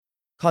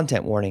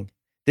Content warning.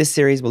 This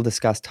series will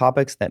discuss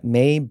topics that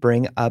may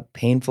bring up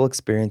painful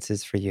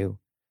experiences for you.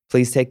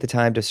 Please take the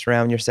time to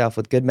surround yourself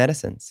with good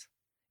medicines.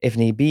 If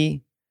need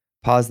be,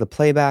 pause the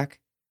playback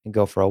and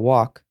go for a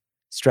walk,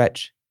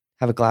 stretch,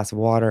 have a glass of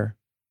water,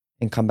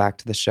 and come back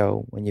to the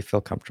show when you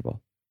feel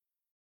comfortable.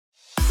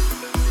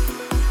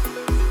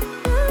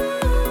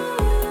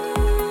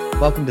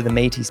 Welcome to the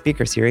Métis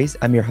Speaker Series.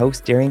 I'm your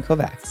host, Darian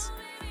Kovacs.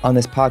 On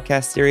this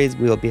podcast series,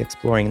 we will be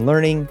exploring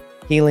learning,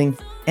 healing,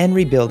 and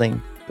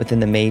rebuilding within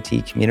the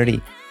Métis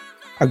community.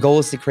 Our goal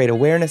is to create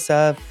awareness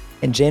of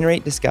and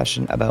generate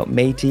discussion about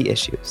Métis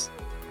issues,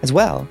 as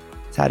well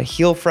as how to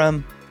heal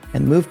from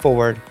and move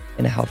forward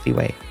in a healthy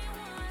way.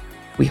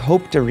 We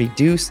hope to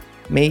reduce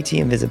Métis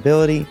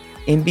invisibility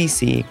in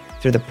BC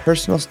through the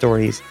personal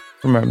stories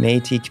from our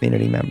Métis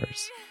community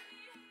members.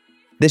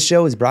 This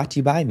show is brought to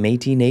you by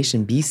Métis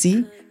Nation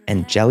BC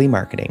and Jelly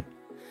Marketing.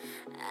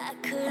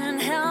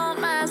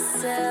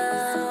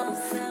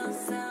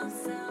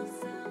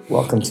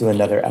 Welcome to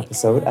another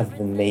episode of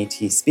the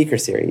Métis Speaker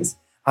Series.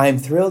 I'm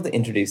thrilled to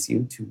introduce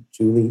you to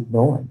Julie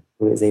Nolin,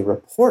 who is a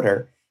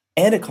reporter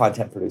and a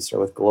content producer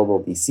with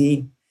Global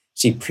BC.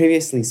 She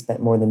previously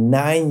spent more than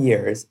 9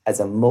 years as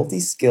a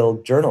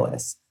multi-skilled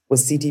journalist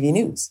with CTV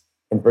News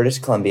in British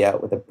Columbia,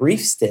 with a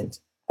brief stint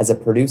as a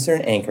producer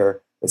and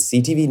anchor with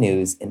CTV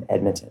News in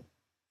Edmonton.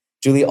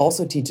 Julie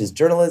also teaches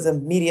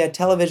journalism, media,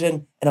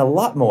 television, and a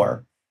lot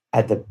more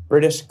at the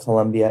British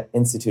Columbia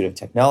Institute of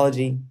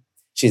Technology.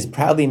 She is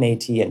proudly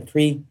Métis and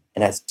Cree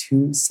and has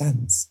 2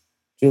 sons.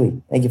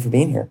 Julie, thank you for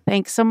being here.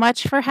 Thanks so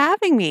much for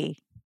having me.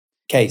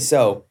 Okay,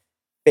 so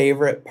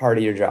favorite part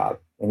of your job?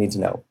 I need to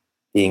know,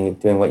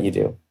 doing what you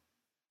do.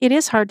 It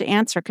is hard to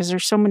answer because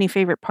there's so many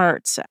favorite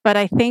parts. But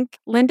I think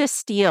Linda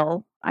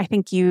Steele, I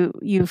think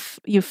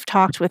you've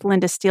talked with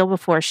Linda Steele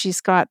before.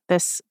 She's got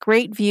this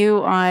great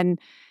view on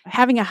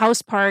having a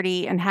house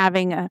party and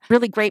having a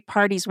really great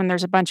parties when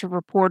there's a bunch of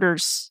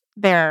reporters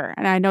there.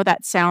 And I know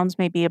that sounds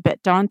maybe a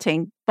bit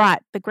daunting,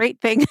 but the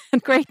great thing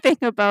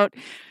about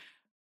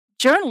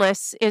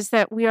journalists is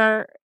that we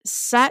are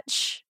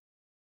such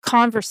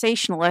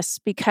conversationalists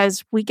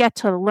because we get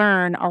to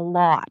learn a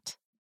lot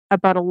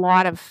about a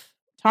lot of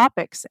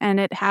topics, and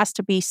it has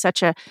to be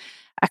such a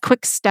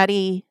quick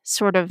study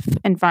sort of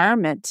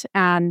environment.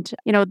 And,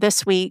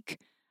 this week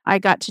I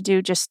got to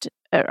do just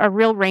a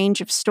real range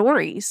of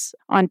stories.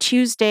 On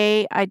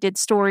Tuesday, I did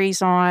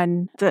stories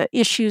on the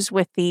issues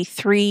with the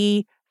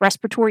 3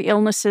 respiratory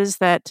illnesses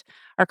that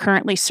are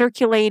currently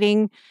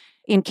circulating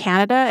in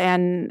Canada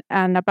and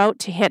about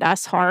to hit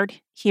us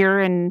hard here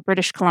in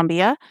British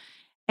Columbia.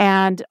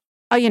 And,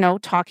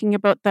 talking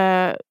about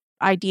the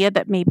idea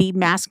that maybe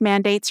mask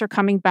mandates are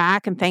coming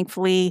back. And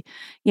thankfully,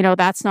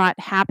 that's not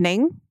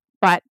happening.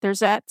 But there's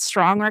that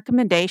strong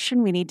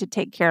recommendation. We need to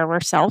take care of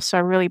ourselves. So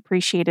I really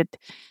appreciated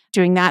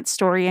doing that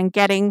story and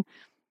getting,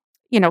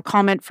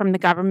 comment from the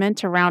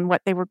government around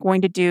what they were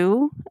going to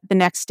do the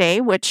next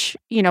day, which,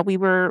 we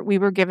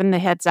were given the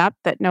heads up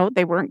that no,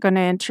 they weren't going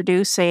to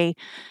introduce a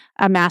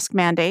mask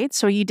mandate.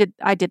 So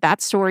I did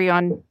that story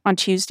on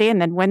Tuesday.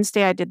 And then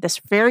Wednesday, I did this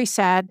very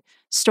sad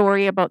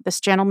story about this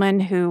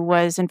gentleman who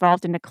was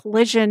involved in a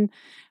collision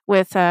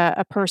with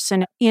a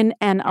person in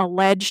an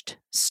alleged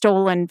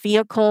stolen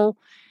vehicle.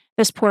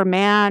 This poor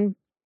man,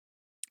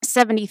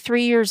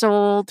 73 years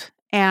old,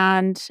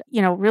 and,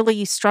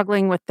 really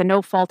struggling with the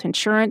no-fault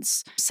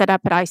insurance set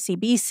up at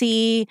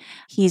ICBC.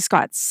 He's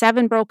got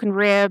 7 broken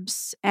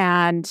ribs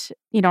and,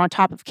 on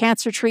top of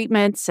cancer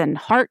treatments and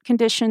heart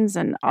conditions.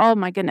 And oh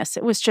my goodness,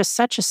 it was just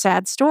such a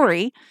sad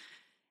story.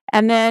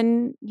 And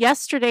then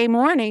yesterday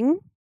morning,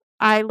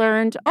 I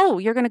learned,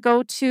 you're going to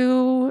go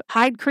to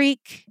Hyde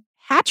Creek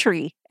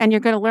Hatchery and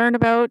you're going to learn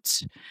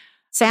about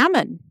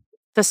salmon,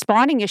 the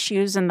spawning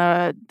issues and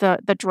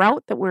the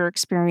drought that we're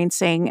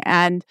experiencing.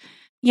 And,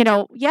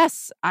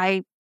 yes,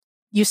 I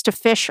used to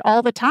fish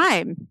all the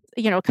time,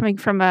 coming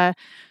from a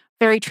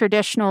very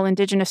traditional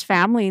Indigenous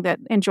family that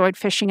enjoyed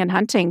fishing and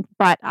hunting.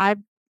 But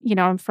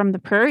I'm from the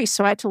prairie,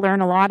 so I had to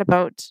learn a lot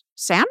about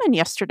salmon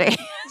yesterday.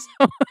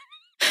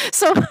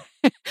 So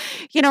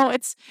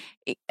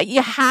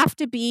you have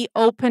to be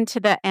open to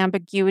the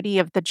ambiguity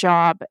of the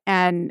job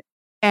and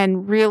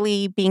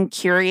really being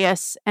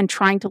curious and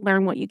trying to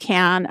learn what you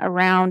can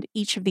around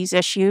each of these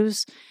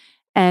issues.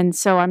 And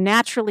so I'm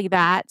naturally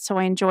that, so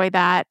I enjoy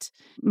that.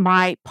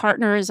 My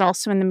partner is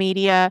also in the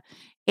media,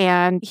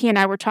 and he and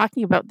I were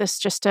talking about this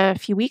just a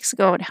few weeks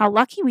ago and how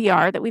lucky we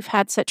are that we've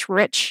had such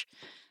rich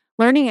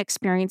learning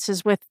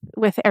experiences with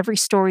every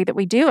story that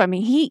we do. I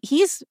mean,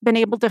 he's been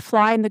able to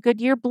fly in the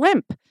Goodyear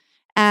blimp.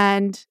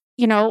 And,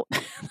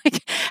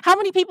 like how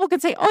many people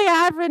could say, oh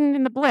yeah, I've ridden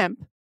in the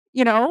blimp,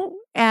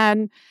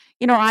 and,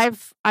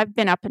 I've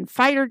been up in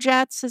fighter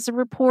jets as a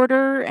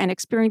reporter and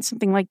experienced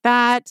something like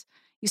that.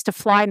 Used to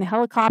fly in the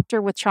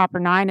helicopter with Chopper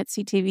 9 at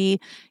CTV,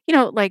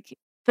 like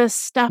the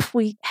stuff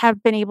we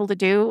have been able to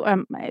do.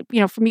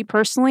 For me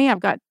personally, I've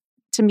got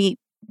to meet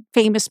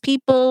famous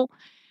people,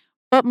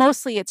 but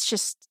mostly it's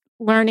just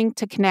learning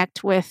to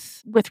connect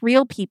with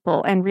real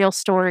people and real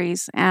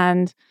stories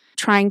and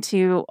trying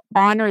to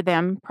honor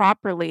them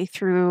properly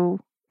through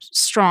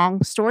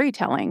strong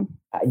storytelling.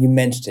 You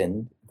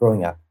mentioned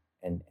growing up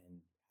and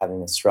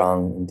having a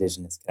strong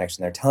Indigenous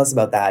connection there. Tell us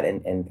about that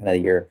and kind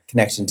of your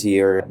connection to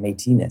your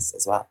Métis-ness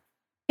as well.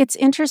 It's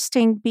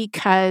interesting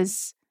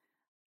because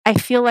I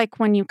feel like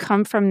when you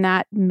come from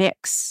that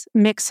mix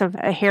of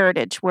a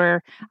heritage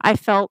where I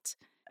felt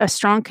a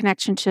strong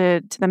connection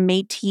to the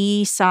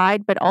Métis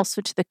side, but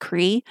also to the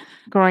Cree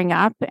growing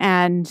up.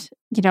 And,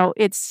 do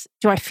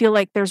I feel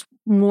like there's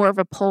more of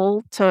a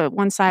pull to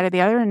one side or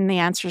the other? And the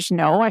answer is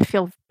no. I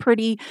feel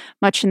pretty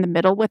much in the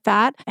middle with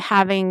that.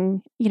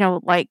 Having,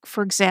 like,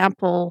 for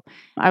example,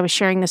 I was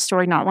sharing this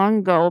story not long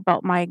ago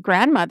about my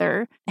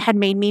grandmother had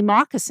made me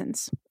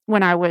moccasins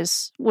when I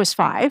was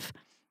 5.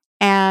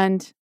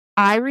 And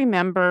I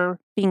remember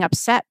being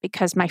upset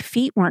because my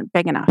feet weren't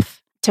big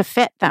enough to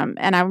fit them.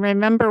 And I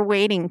remember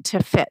waiting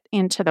to fit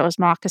into those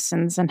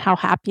moccasins and how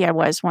happy I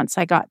was once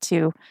I got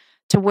to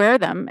wear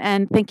them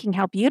and thinking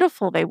how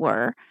beautiful they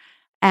were.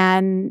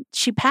 And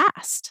she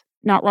passed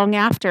not long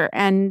after.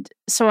 And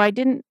so I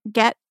didn't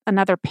get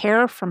another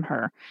pair from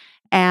her.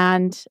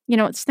 And,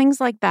 it's things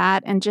like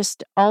that. And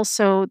just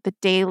also the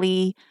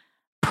daily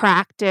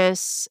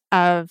practice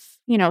of,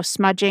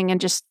 smudging and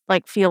just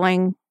like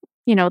feeling,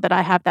 that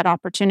I have that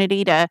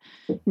opportunity to,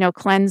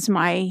 cleanse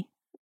my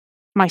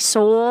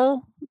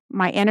soul,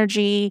 my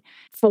energy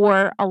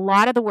for a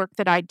lot of the work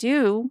that I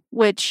do,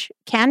 which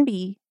can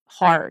be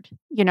hard,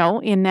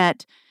 in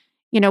that,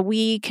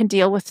 we can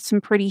deal with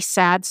some pretty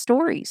sad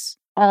stories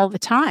all the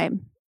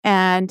time.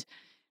 And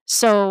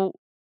so,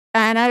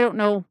 and I don't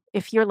know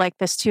if you're like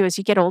this too, as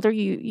you get older,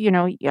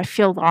 I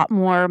feel a lot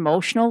more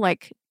emotional.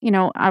 Like,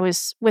 I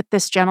was with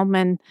this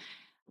gentleman,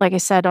 like I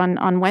said,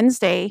 on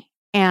Wednesday,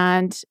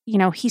 and,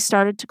 he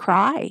started to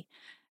cry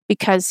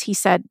because he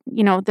said,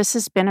 this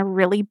has been a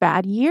really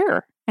bad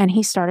year. And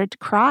he started to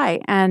cry.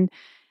 And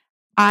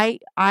I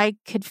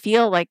could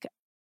feel like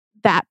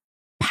that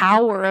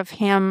power of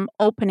him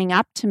opening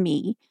up to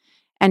me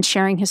and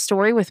sharing his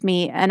story with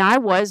me. And I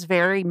was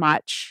very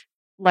much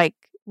like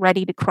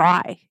ready to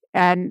cry.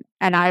 And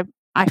I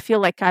feel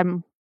like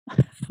I'm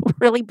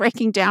really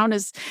breaking down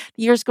as the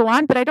years go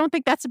on, but I don't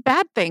think that's a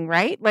bad thing,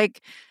 right?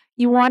 Like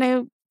you want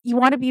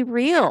to be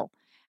real.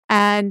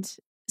 And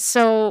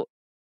so,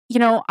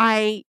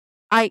 I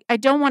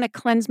don't want to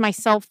cleanse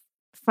myself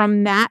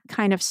from that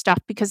kind of stuff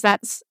because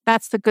that's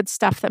the good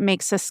stuff that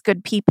makes us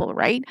good people,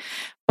 right?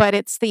 But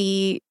it's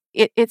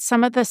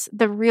some of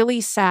the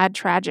really sad,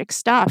 tragic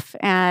stuff.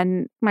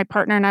 And my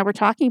partner and I were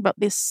talking about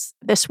this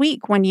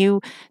week when you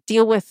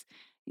deal with,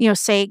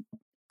 say,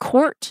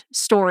 court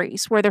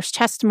stories where there's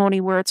testimony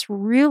where it's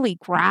really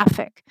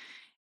graphic.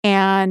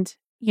 And,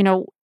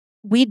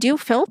 we do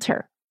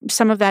filter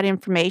some of that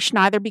information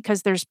either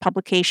because there's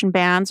publication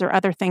bans or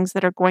other things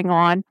that are going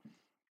on.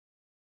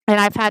 And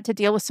I've had to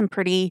deal with some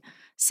pretty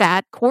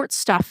sad court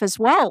stuff as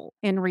well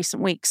in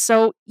recent weeks.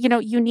 So,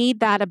 you need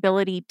that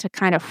ability to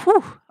kind of,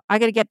 I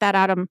got to get that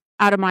out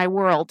of my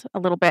world a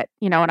little bit,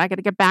 and I got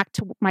to get back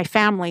to my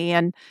family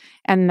and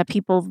the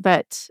people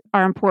that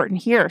are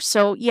important here.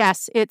 So,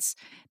 yes,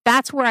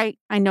 that's where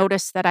I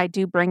notice that I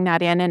do bring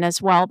that in. And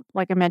as well,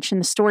 like I mentioned,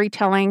 the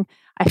storytelling,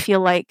 I feel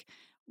like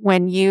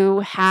when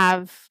you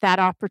have that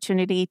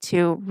opportunity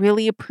to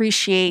really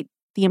appreciate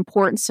the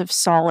importance of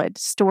solid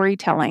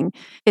storytelling,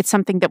 it's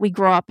something that we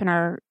grow up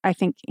I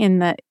think in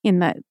the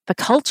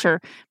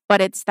culture,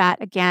 but it's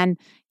that again,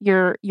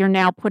 you're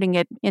now putting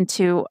it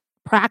into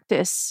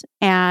practice.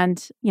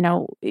 And,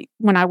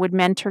 when I would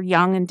mentor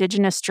young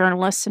Indigenous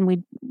journalists,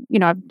 and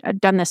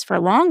I've done this for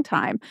a long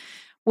time,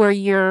 where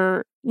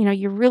you're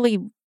really,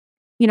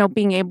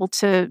 being able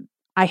to,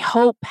 I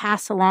hope,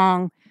 pass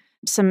along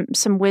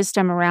some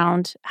wisdom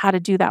around how to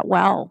do that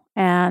well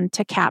and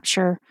to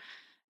capture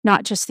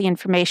not just the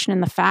information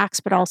and the facts,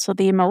 but also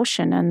the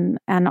emotion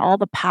and all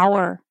the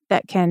power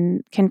that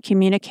can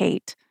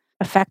communicate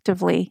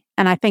effectively.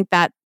 And I think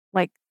that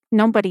like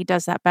nobody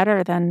does that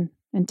better than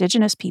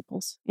Indigenous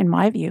peoples, in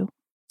my view.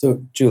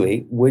 So,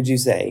 Julie, would you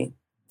say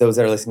those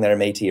that are listening that are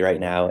Métis right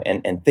now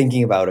and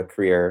thinking about a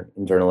career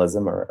in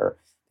journalism or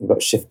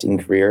about shifting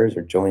careers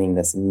or joining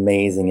this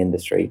amazing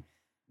industry,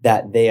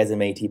 that they as a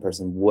Métis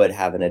person would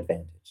have an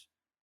advantage?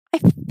 I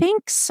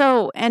think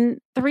so.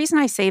 And the reason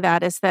I say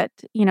that is that,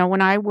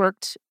 when I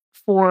worked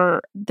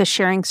for the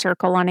Sharing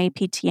Circle on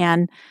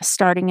APTN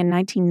starting in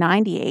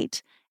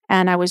 1998,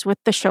 and I was with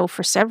the show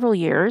for several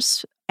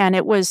years, and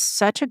it was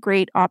such a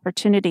great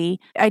opportunity.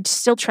 I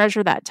still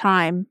treasure that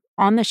time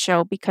on the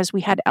show because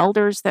we had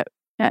elders that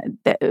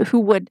who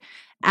would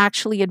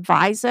actually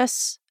advise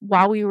us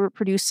while we were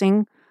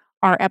producing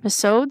our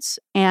episodes,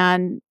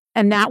 and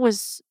that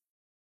was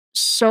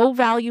so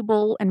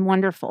valuable and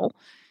wonderful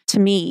to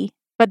me.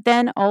 But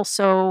then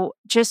also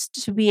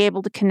just to be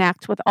able to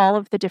connect with all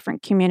of the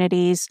different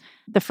communities,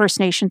 the First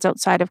Nations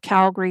outside of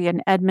Calgary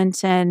and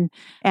Edmonton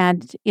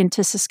and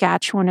into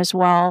Saskatchewan as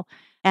well.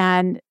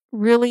 And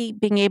really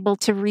being able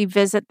to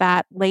revisit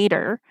that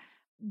later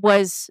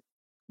was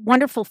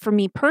wonderful for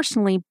me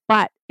personally,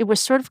 but it was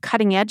sort of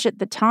cutting edge at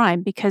the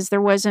time because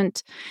there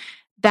wasn't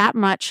that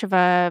much of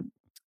a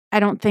I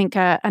don't think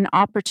an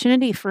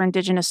opportunity for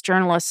Indigenous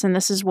journalists, and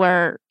this is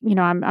where,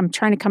 I'm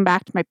trying to come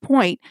back to my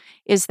point,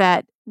 is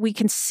that we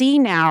can see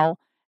now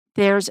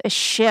there's a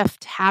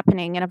shift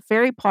happening in a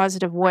very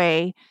positive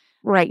way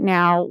right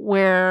now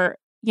where,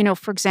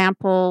 for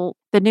example,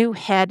 the new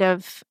head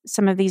of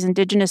some of these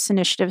Indigenous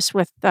initiatives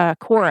with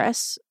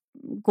Chorus,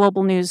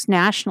 Global News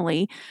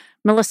nationally,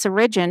 Melissa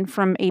Ridgen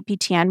from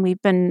APTN,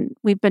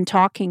 we've been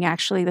talking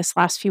actually this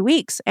last few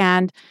weeks,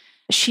 and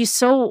she's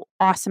so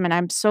awesome, and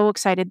I'm so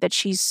excited that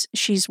she's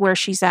where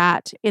she's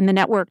at in the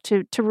network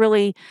to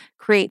really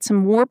create some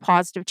more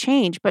positive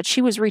change. But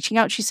she was reaching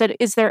out. She said,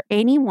 "Is there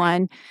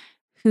anyone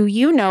who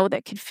you know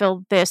that could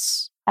fill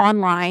this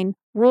online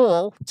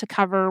role to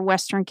cover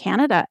Western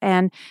Canada?"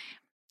 And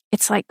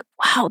it's like,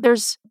 wow,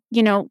 there's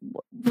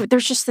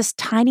just this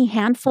tiny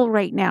handful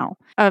right now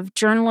of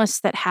journalists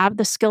that have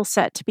the skill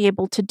set to be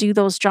able to do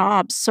those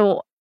jobs.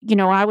 So,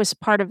 I was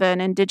part of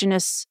an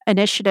Indigenous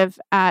initiative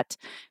at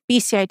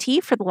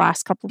BCIT for the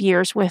last couple of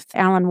years with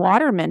Alan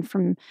Waterman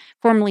from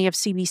formerly of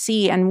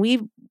CBC. And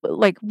we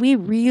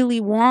really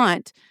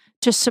want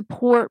to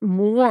support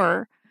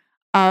more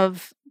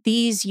of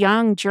these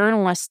young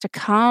journalists to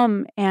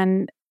come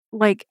and,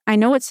 I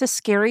know it's a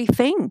scary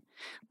thing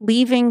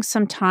leaving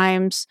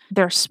sometimes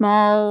their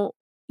small,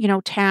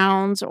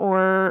 towns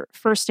or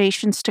First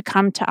Nations to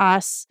come to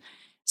us.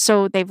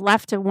 So they've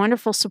left a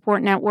wonderful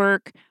support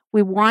network.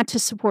 We want to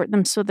support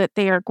them so that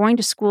they are going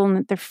to school and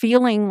that they're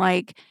feeling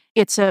like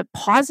it's a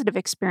positive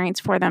experience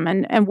for them.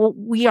 And what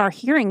we are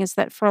hearing is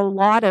that for a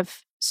lot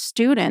of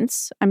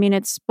students, I mean,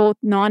 it's both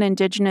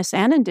non-Indigenous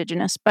and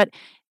Indigenous, but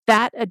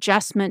that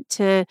adjustment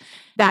to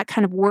that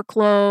kind of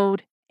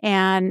workload,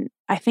 and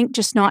I think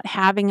just not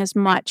having as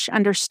much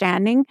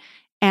understanding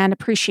and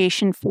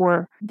appreciation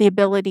for the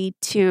ability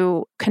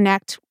to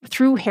connect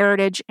through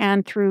heritage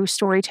and through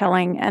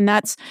storytelling. And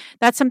that's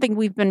something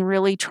we've been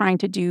really trying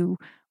to do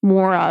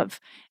more of.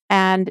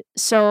 And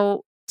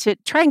so, to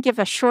try and give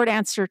a short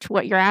answer to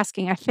what you're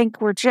asking, I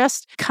think we're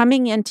just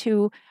coming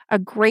into a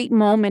great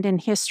moment in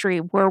history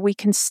where we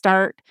can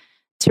start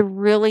to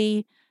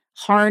really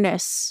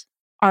harness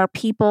our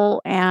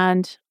people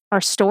and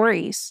our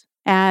stories.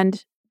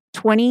 And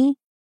 20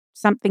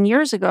 something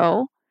years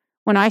ago,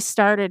 when I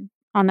started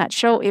on that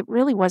show, it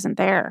really wasn't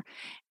there.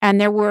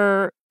 And there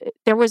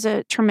was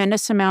a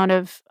tremendous amount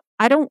of,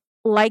 I don't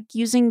like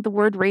using the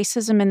word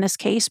racism in this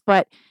case,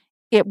 but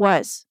it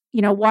was.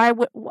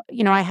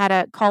 I had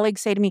a colleague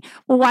say to me,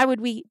 "Well, why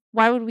would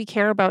we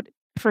care about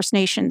First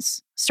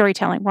Nations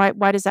storytelling?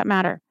 Why does that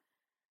matter?"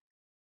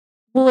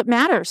 Well, it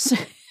matters.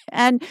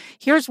 And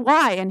here's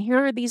why, and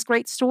here are these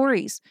great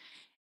stories.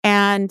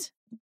 And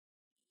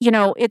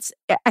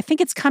I think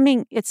it's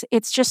coming.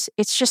 It's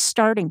just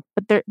starting.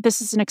 But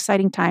this is an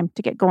exciting time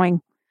to get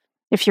going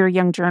if you're a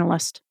young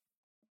journalist.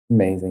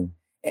 Amazing.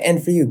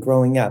 And for you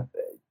growing up,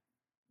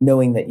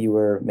 knowing that you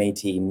were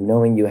Métis,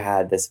 knowing you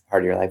had this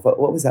part of your life, what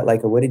was that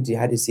like? Or how did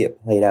you see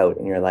it played out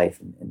in your life?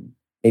 And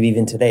maybe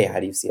even today, how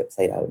do you see it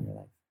played out in your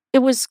life? It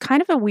was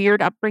kind of a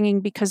weird upbringing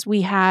because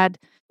we had,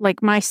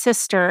 like, my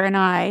sister and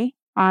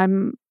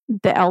I'm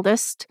the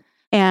eldest,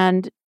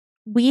 and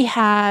we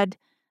had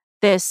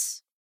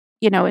this,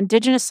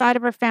 Indigenous side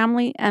of our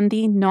family and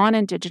the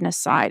non-Indigenous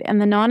side.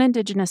 And the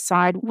non-Indigenous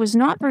side was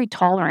not very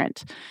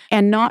tolerant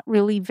and not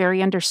really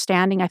very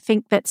understanding. I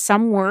think that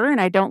some were,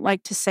 and I don't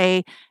like to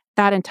say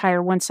that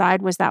entire one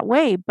side was that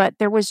way, but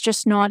there was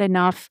just not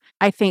enough,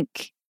 I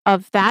think,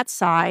 of that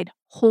side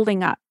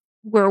holding up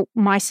where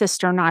my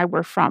sister and I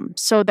were from.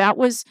 So that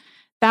was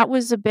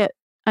a bit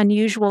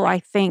unusual, I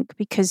think,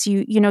 because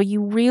you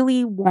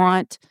really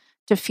want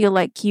to feel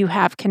like you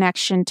have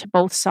connection to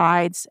both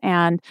sides.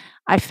 And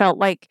I felt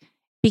like,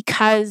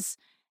 because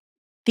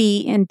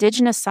the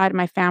Indigenous side of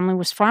my family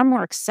was far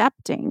more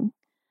accepting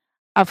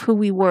of who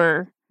we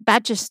were,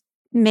 that just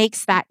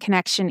makes that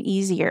connection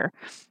easier.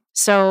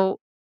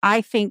 So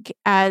I think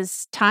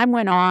as time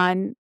went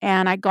on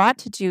and I got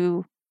to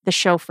do the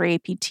show for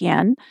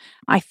APTN,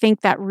 I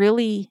think that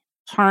really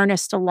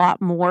harnessed a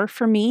lot more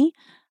for me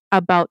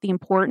about the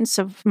importance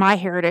of my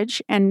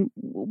heritage and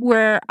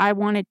where I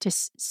wanted to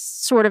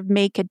sort of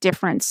make a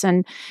difference,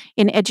 and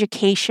in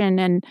education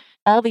and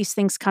all these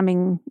things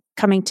coming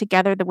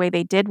together the way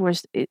they did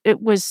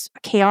it was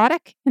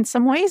chaotic in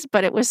some ways,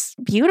 but it was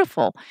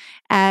beautiful.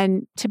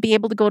 And to be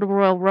able to go to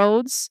Royal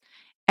Roads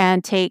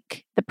and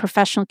take the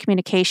professional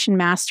communication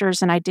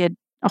masters, and I did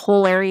a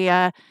whole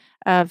area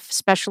of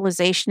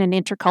specialization in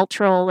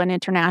intercultural and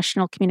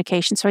international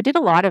communication. So I did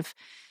a lot of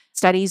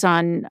studies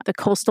on the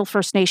coastal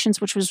First Nations,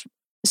 which was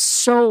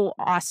so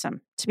awesome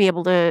to be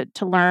able to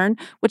learn,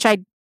 which I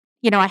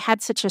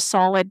had such a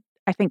solid,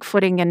 I think,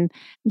 footing in,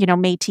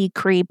 Métis,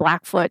 Cree,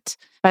 Blackfoot,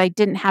 but I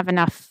didn't have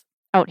enough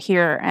out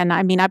here. And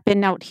I mean, I've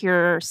been out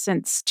here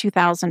since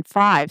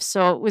 2005.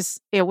 So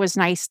it was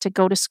nice to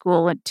go to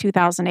school in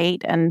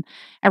 2008 and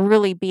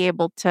really be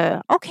able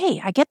to, okay,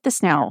 I get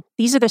this now.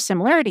 These are the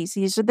similarities.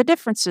 These are the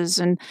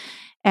differences.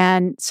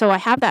 And so I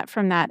have that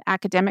from that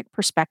academic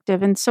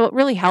perspective. And so it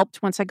really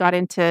helped once I got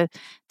into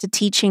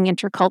teaching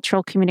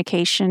intercultural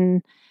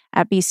communication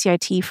at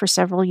BCIT for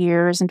several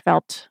years and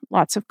developed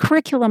lots of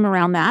curriculum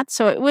around that.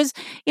 So it was,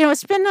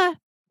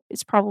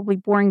 it's probably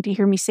boring to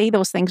hear me say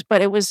those things,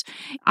 but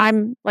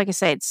I'm, like I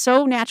said,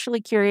 so naturally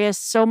curious,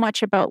 so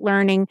much about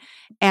learning.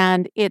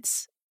 And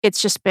it's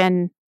just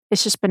been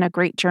a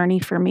great journey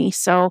for me.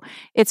 So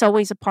it's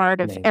always a part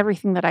of Amazing.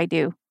 everything that I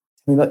do.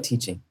 Tell me about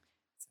teaching.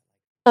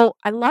 Oh,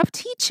 I love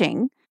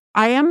teaching.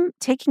 I am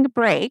taking a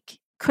break.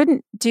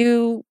 Couldn't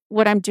do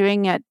what I'm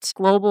doing at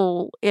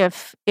Global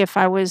if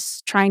I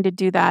was trying to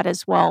do that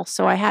as well.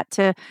 So I had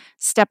to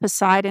step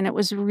aside, and it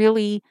was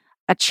really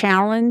a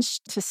challenge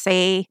to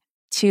say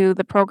to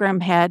the program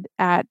head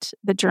at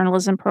the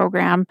journalism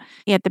program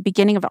at the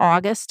beginning of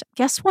August,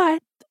 guess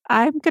what?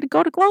 I'm going to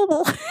go to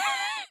Global.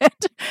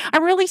 And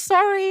I'm really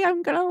sorry.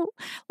 I'm going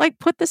to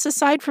put this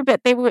aside for a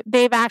bit.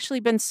 They've actually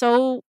been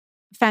so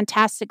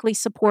fantastically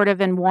supportive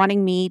and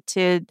wanting me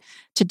to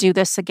do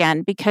this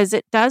again, because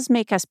it does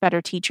make us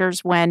better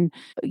teachers when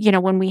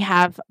when we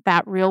have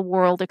that real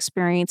world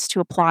experience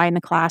to apply in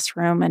the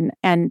classroom,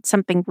 and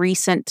something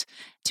recent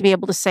to be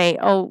able to say,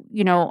 oh,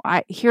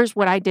 here's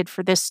what I did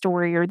for this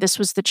story, or this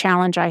was the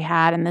challenge I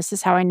had and this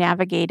is how I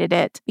navigated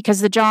it,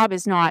 because the job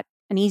is not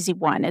an easy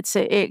one.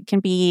 It can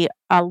be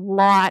a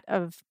lot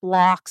of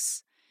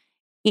blocks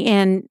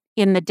in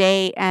the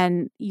day,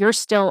 and you're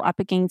still up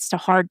against a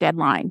hard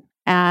deadline.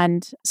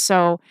 And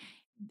so,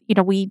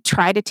 we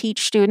try to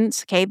teach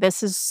students, okay,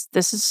 this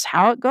is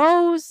how it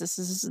goes. This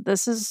is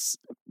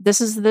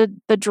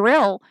the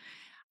drill.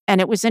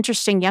 And it was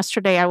interesting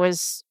yesterday. I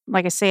was,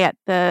 like I say, at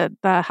the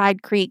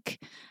Hyde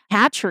Creek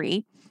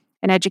Hatchery,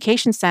 an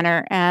education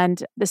center,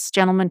 and this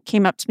gentleman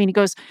came up to me and he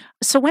goes,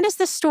 "So when is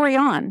this story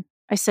on?"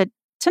 I said,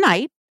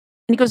 "Tonight."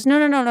 And he goes, "No,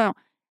 no, no, no.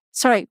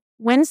 Sorry,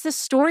 when's this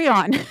story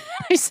on?"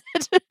 I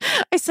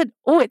said,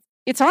 "Oh,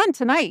 it's on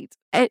tonight."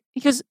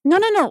 He goes, "No,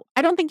 no, no.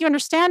 I don't think you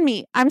understand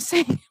me. I'm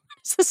saying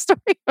when's the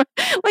story on?"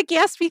 Like, he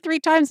asked me 3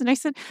 times, and I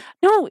said,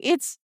 "No,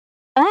 it's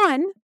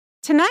on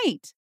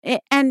tonight."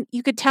 And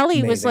you could tell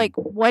he was Amazing. like,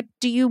 "What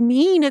do you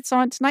mean it's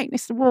on tonight?" And I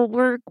said, "Well,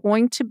 we're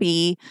going to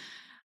be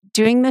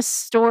doing this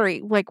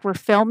story. Like, we're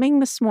filming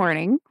this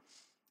morning,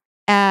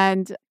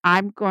 and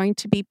I'm going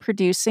to be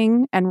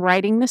producing and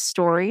writing the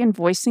story and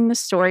voicing the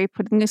story,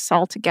 putting this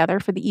all together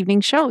for the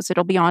evening shows.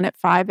 It'll be on at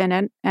 5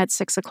 and at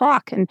 6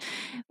 o'clock." And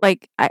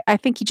I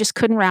think he just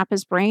couldn't wrap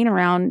his brain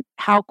around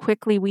how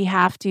quickly we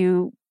have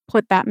to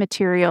put that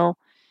material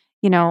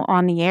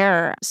on the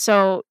air.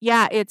 So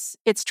yeah, it's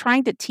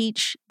trying to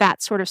teach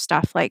that sort of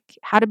stuff, like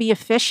how to be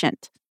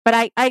efficient.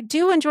 But I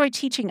do enjoy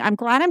teaching. I'm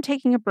glad I'm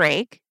taking a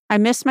break. I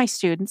miss my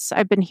students.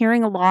 I've been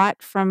hearing a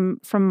lot from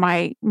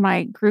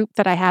my group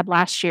that I had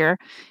last year,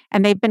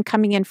 and they've been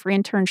coming in for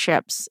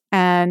internships.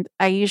 And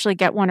I usually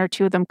get one or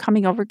two of them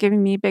coming over,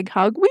 giving me a big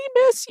hug. "We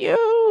miss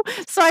you."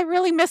 So I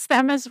really miss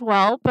them as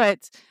well.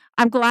 But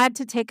I'm glad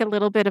to take a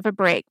little bit of a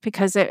break,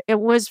 because it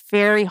was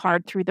very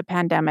hard through the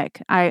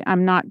pandemic.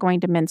 I'm not going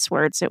to mince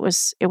words. It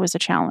was a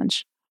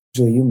challenge.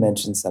 Julie, you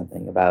mentioned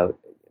something about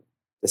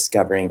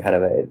discovering kind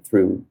of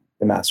through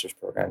the master's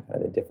program, kind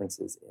of the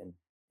differences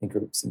in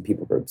groups and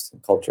people groups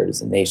and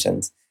cultures and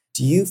nations.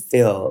 Do you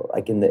feel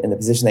like in the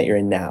position that you're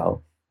in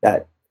now,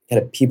 that kind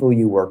of people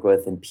you work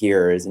with and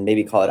peers, and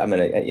maybe call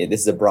it,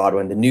 this is a broad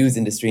one, the news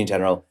industry in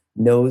general,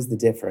 knows the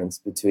difference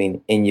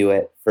between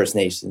Inuit, First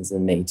Nations,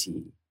 and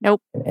Métis?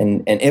 Nope.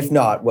 And if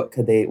not, what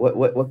could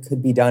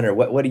be done, or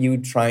what are you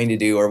trying to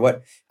do, or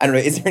what, I don't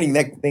know, is there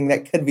anything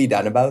that could be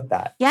done about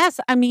that? Yes,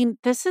 I mean,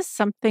 this is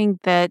something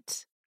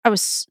that I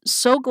was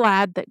so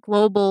glad that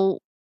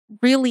Global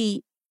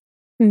really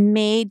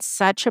made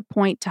such a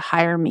point to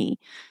hire me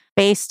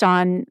based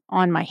on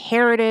my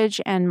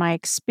heritage and my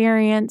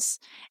experience.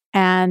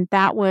 And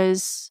that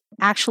was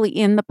actually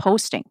in the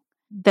posting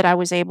that I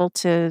was able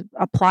to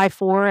apply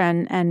for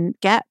and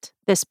get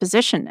this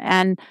position.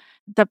 And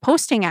the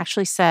posting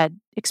actually said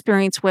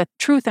experience with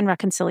truth and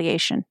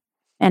reconciliation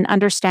and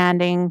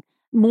understanding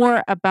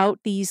more about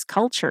these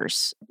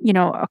cultures,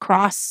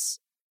 across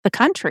the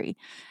country.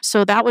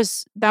 So that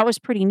was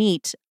pretty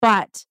neat.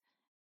 But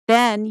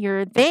then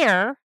you're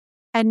there,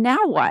 and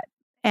now what?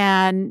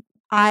 And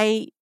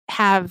I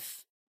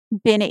have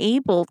been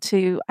able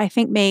to, I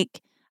think,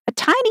 make a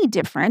tiny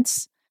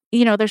difference.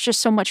 There's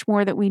just so much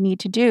more that we need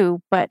to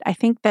do, but I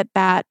think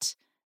that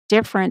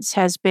difference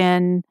has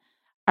been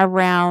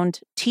around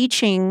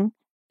teaching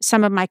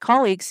some of my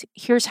colleagues,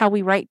 here's how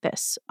we write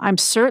this. I'm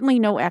certainly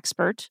no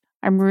expert.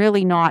 I'm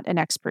really not an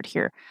expert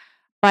here,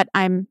 but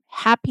I'm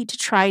happy to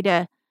try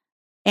to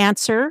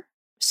answer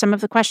some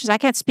of the questions. I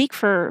can't speak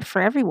for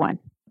everyone.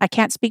 I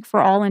can't speak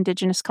for all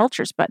Indigenous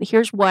cultures, but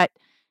here's what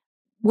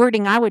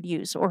wording I would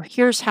use, or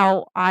here's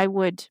how I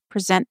would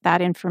present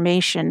that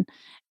information.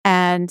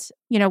 And,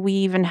 we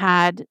even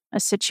had a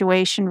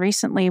situation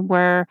recently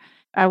where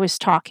I was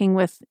talking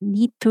with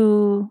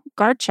Nitu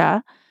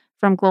Garcha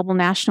from Global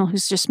National,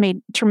 who's just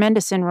made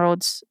tremendous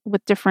inroads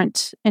with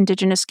different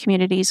Indigenous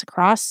communities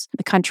across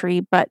the country,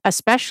 but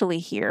especially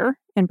here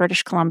in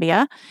British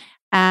Columbia.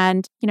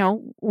 And,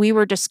 we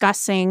were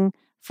discussing,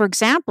 for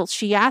example,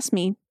 she asked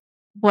me,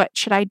 what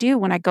should I do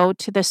when I go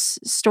to this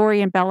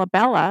story in Bella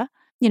Bella?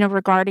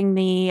 regarding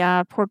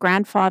the poor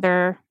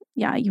grandfather.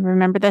 Yeah, you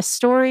remember this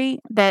story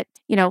that,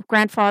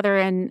 grandfather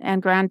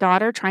and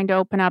granddaughter trying to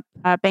open up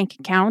a bank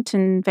account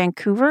in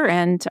Vancouver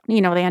and,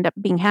 they end up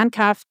being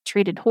handcuffed,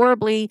 treated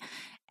horribly.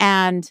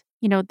 And,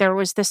 there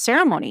was this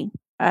ceremony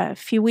a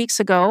few weeks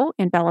ago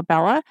in Bella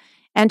Bella.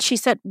 And she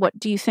said, what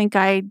do you think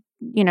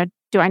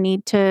do I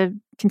need to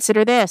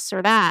consider this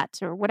or that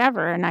or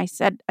whatever? And I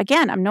said,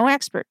 again, I'm no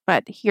expert,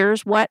 but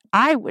here's what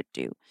I would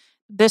do.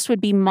 This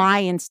would be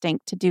my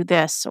instinct to do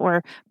this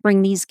or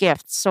bring these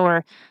gifts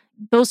or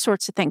those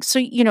sorts of things. So,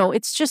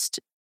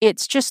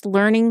 it's just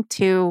learning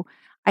to,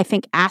 I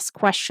think, ask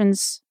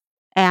questions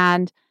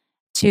and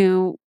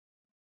to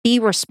be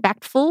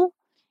respectful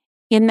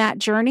in that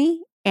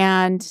journey.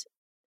 And,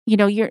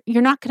 you're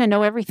not going to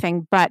know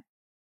everything, but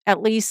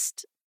at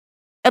least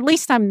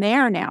I'm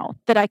there now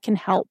that I can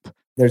help.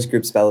 There's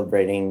groups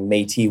celebrating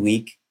Métis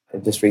Week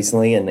just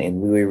recently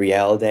and Louis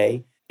Riel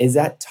Day. Is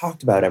that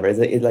talked about ever? Is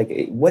it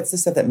like, what's the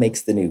stuff that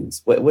makes the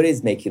news? What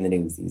is making the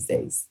news these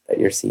days that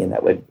you're seeing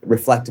that would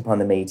reflect upon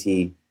the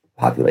Métis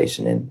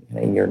population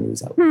in your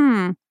news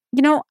outlet?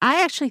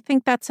 I actually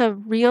think that's a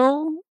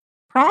real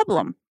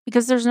problem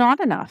because there's not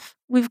enough.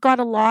 We've got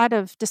a lot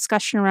of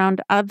discussion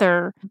around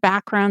other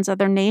backgrounds,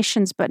 other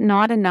nations, but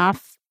not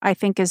enough, I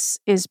think, is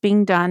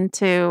being done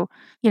to,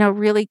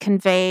 really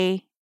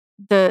convey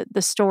the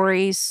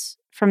stories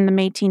from the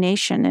Métis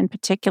Nation in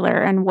particular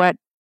and what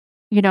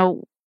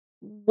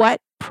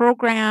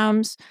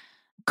programs,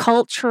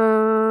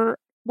 culture,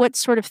 what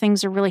sort of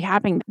things are really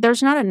happening.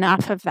 There's not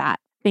enough of that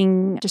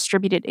being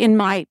distributed, in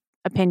my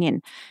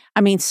opinion.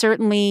 I mean,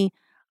 certainly,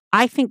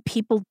 I think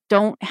people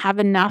don't have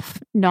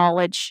enough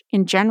knowledge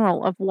in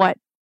general of what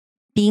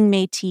being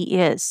Métis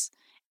is.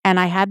 And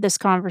I had this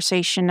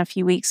conversation a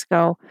few weeks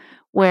ago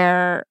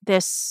where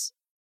this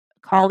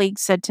colleague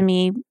said to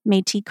me,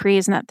 Métis Cree,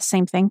 isn't that the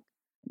same thing?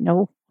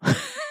 No,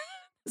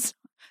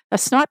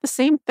 that's not the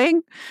same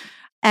thing.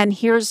 And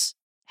here's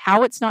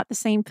how it's not the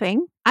same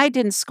thing. I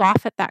didn't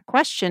scoff at that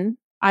question.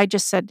 I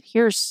just said,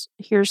 here's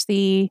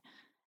the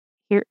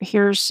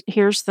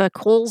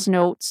Coles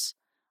notes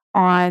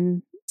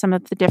on some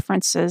of the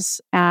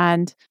differences.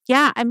 And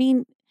yeah, I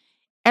mean,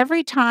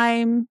 every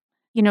time,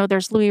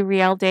 there's Louis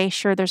Riel Day,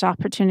 sure, there's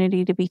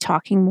opportunity to be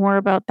talking more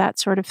about that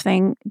sort of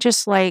thing.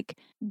 Just like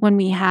when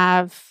we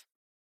have,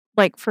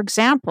 like, for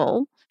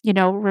example,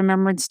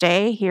 Remembrance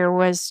Day here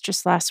was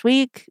just last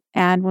week.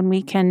 And when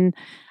we can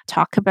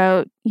talk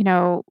about,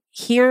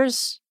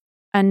 here's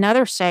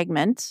another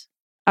segment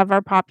of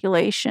our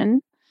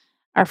population,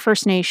 our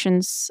First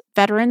Nations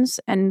veterans,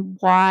 and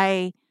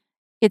why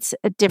it's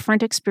a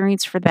different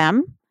experience for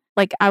them.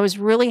 Like, I was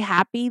really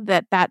happy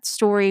that that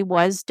story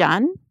was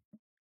done.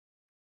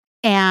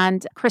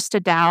 And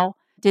Krista Dow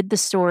did the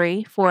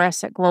story for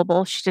us at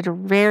Global. She did a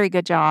very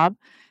good job.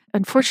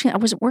 Unfortunately,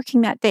 I wasn't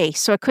working that day,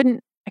 so I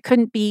couldn't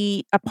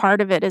be a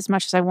part of it as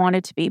much as I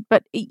wanted to be.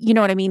 But you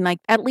know what I mean? Like,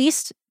 at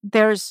least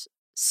there's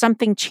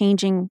something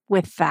changing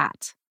with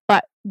that.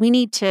 But we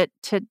need to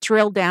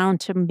drill down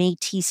to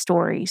Métis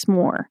stories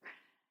more.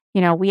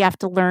 We have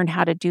to learn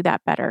how to do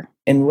that better.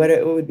 And what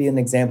would be an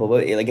example?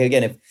 Like,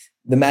 again, if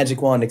the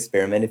magic wand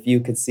experiment, if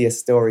you could see a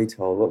story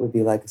told, what would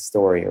be like a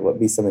story, or what would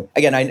be something?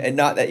 Again,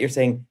 not that you're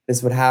saying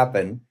this would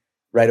happen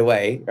right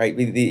away, right?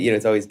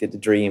 It's always good to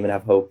dream and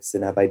have hopes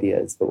and have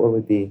ideas, but what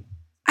would be?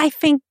 I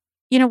think,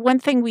 one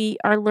thing we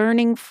are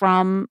learning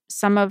from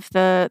some of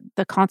the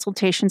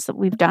consultations that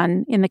we've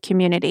done in the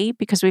community,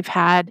 because we've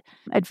had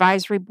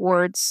advisory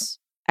boards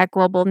at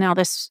Global. Now,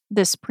 this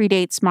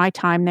predates my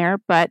time there,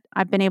 but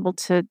I've been able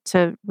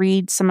to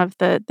read some of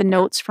the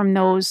notes from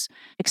those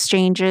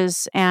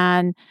exchanges.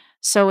 And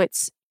so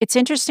it's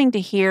interesting to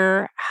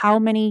hear how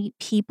many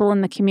people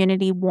in the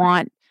community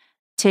want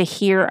to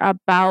hear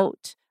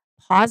about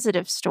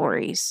positive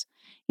stories.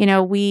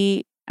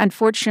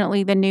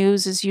 Unfortunately, the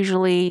news is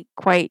usually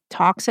quite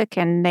toxic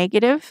and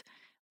negative,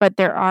 but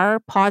there are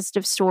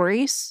positive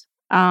stories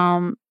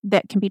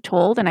that can be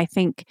told. And I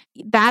think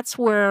that's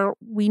where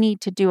we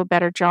need to do a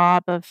better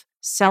job of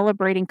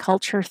celebrating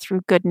culture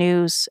through good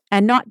news,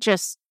 and not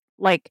just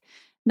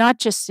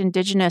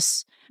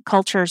Indigenous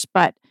cultures,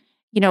 but,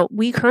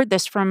 we heard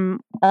this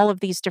from all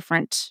of these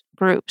different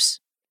groups.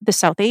 The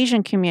South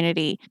Asian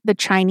community, the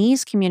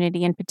Chinese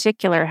community in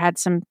particular, had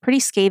some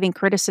pretty scathing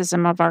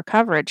criticism of our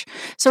coverage.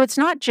 So it's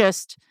not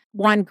just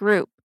one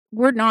group.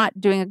 We're not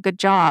doing a good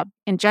job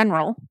in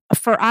general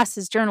for us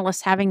as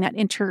journalists having that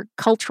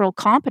intercultural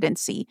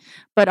competency,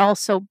 but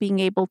also being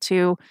able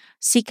to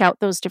seek out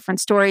those different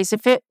stories.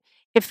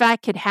 If I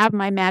could have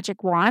my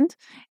magic wand,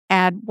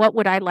 and what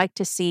would I like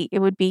to see? It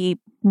would be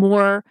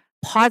more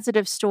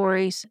positive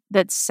stories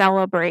that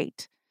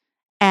celebrate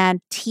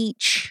and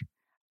teach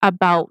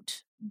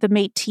about the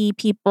Métis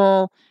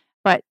people,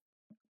 but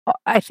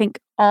I think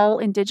all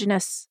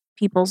Indigenous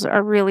peoples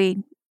are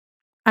really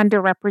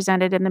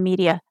underrepresented in the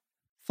media.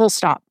 Full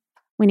stop.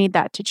 We need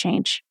that to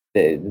change.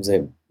 There's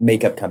a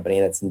makeup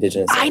company that's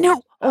Indigenous. I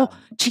know.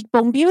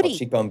 Cheekbone Beauty.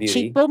 Cheekbone Beauty.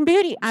 Cheekbone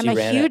Beauty. I'm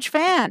a huge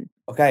fan.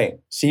 Okay.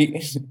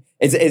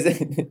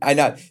 I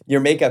know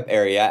your makeup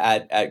area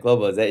at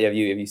Global is that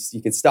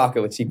you could stock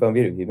it with Cheekbone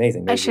Beauty. It'd be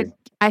amazing.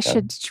 I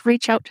should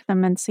reach out to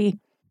them and see.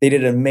 They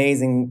did an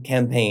amazing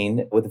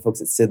campaign with the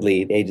folks at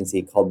Sidley, the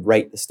agency, called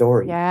Write the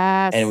Story.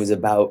 Yes. And it was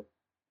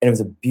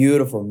a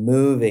beautiful,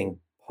 moving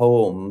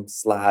poem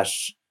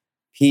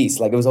 / piece.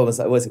 Like it was almost,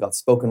 what was it called?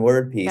 Spoken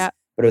word piece. Yeah.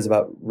 But it was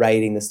about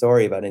writing the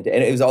story about it.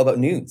 And it was all about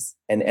news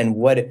and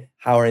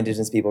how are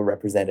Indigenous people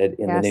represented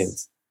in the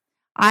news.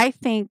 I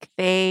think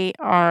they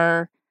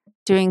are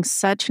doing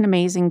such an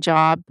amazing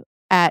job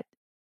at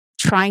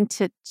trying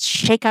to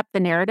shake up the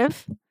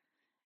narrative.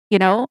 You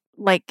know,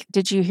 like,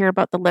 did you hear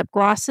about the lip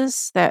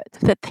glosses that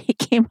they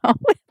came out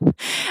with?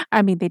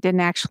 I mean, they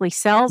didn't actually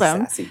sell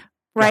them, Sassy.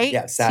 right?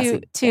 Yeah,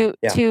 sassy.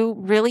 To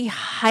really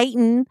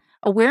heighten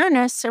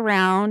awareness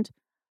around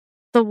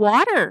the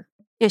water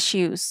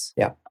issues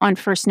on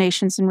First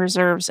Nations and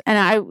reserves. And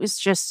I was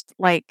just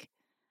like,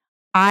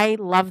 I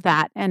love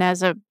that. And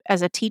as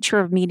a teacher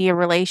of media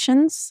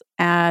relations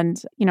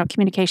and,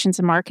 communications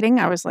and marketing,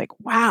 I was like,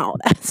 wow,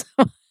 that's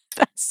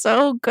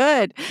so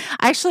good.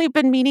 I actually have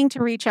been meaning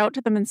to reach out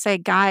to them and say,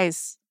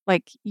 guys,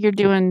 like you're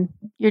doing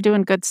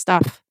good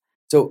stuff.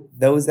 So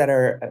those that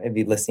are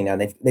maybe listening now,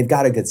 they've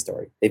got a good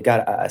story. They've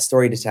got a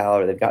story to tell,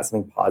 or they've got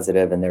something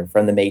positive, and they're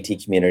from the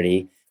Métis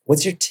community.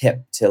 What's your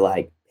tip to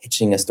like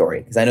pitching a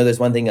story? Because I know there's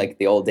one thing like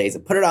the old days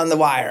of put it on the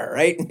wire,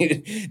 right?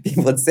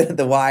 People would sit at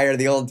the wire,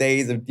 the old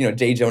days of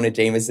J. Jonah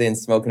Jameson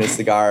smoking a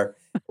cigar.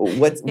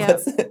 What's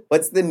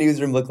the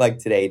newsroom look like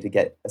today to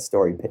get a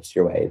story pitched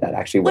your way that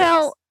actually works?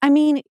 Well, I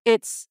mean,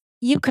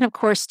 you can of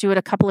course do it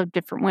a couple of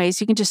different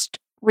ways. You can just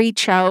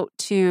reach out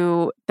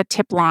to the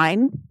tip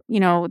line.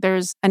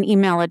 There's an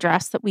email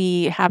address that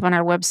we have on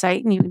our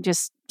website, and you can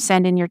just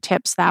send in your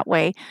tips that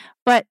way.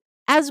 But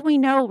as we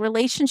know,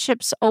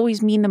 relationships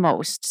always mean the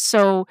most.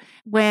 So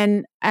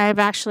when I've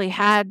actually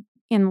had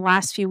in the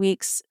last few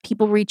weeks,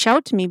 people reach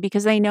out to me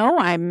because they know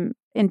I'm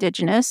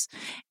Indigenous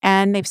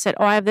and they've said,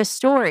 oh, I have this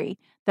story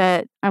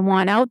that I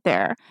want out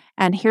there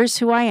and here's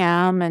who I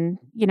am and,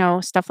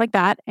 stuff like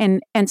that.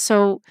 And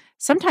so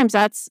sometimes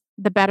that's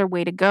the better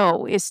way to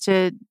go is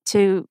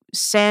to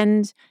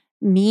send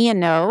me a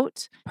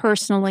note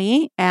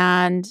personally.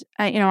 And,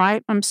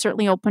 I'm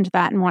certainly open to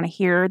that and want to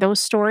hear those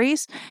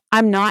stories.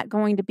 I'm not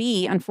going to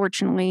be,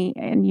 unfortunately,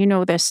 and you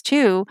know this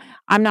too,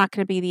 I'm not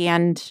going to be the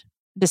end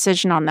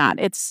decision on that.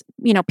 It's,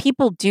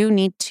 people do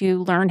need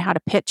to learn how to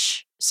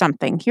pitch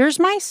something. Here's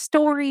my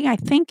story. I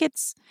think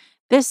it's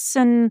this.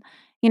 And,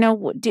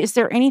 is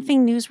there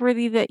anything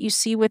newsworthy that you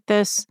see with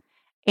this?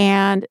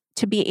 And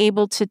to be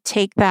able to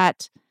take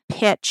that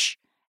pitch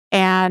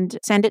and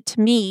send it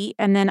to me,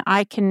 and then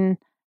I can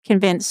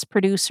convince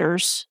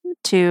producers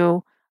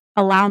to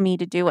allow me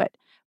to do it.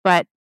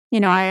 But,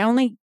 I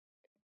only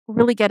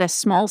really get a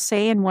small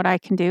say in what I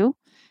can do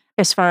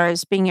as far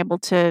as being able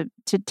to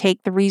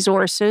take the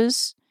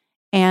resources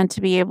and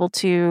to be able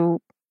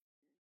to,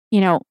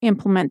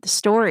 implement the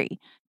story.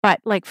 But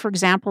like, for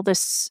example, the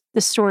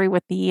story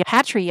with the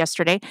hatchery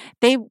yesterday,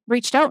 they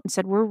reached out and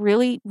said, we're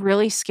really,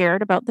 really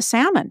scared about the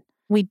salmon.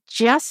 We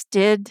just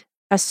did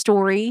a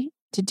story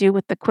to do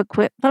with the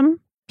Quikwitlam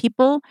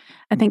people.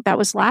 I think that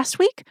was last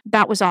week.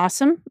 That was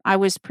awesome. I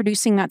was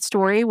producing that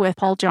story with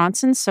Paul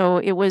Johnson. So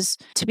it was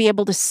to be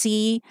able to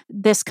see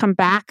this come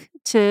back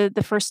to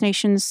the First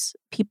Nations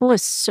people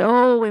is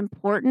so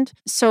important.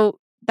 So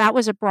that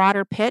was a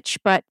broader pitch,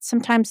 but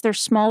sometimes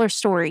there's smaller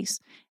stories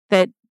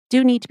that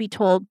do need to be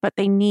told, but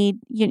they need,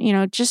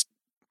 just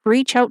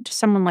reach out to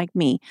someone like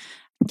me,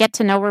 get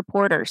to know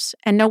reporters.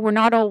 And no, we're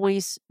not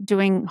always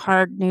doing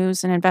hard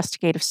news and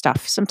investigative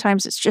stuff.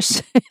 Sometimes it's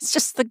just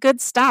the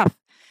good stuff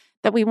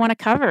that we want to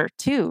cover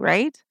too,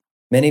 right?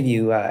 Many of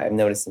you, I've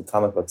noticed in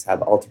comic books,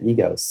 have alter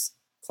egos.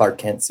 Clark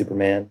Kent,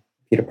 Superman,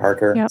 Peter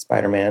Parker,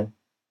 Spider-Man.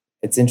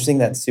 It's interesting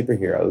that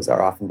superheroes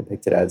are often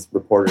depicted as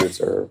reporters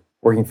or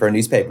working for a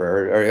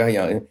newspaper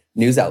or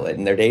news outlet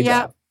in their day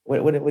job.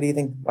 What do you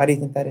think? Why do you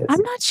think that is?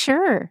 I'm not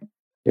sure.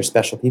 You're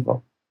special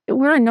people.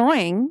 We're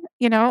annoying,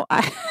 I'm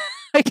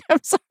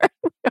sorry.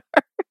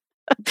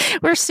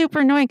 We're super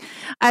annoying.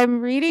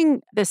 I'm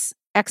reading this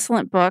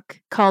excellent book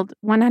called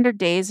 100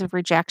 Days of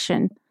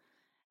Rejection,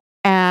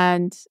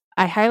 and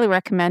I highly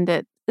recommend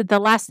it. The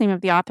last name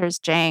of the author is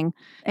Jang.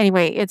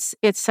 Anyway, it's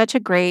such a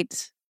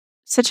great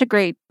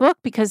book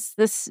because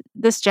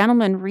this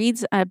gentleman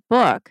reads a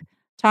book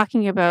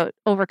talking about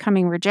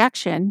overcoming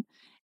rejection,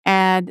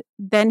 and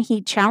then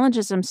he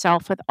challenges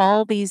himself with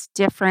all these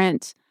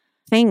different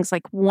things,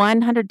 like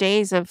 100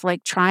 days of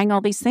like trying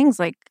all these things,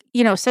 like,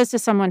 says to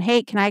someone,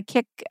 hey, can I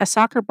kick a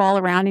soccer ball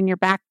around in your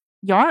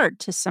backyard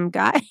to some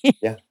guy?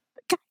 Yeah.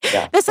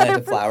 Yeah. This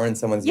Plant a flower in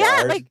someone's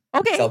yard. Like,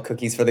 okay. Sell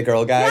cookies for the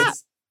Girl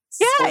Guides.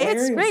 Yeah,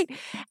 it's great.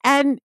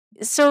 And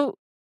so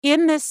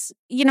in this,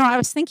 I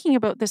was thinking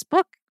about this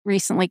book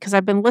recently because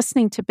I've been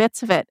listening to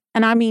bits of it.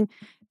 And I mean,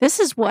 this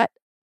is what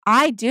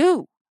I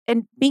do.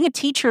 And being a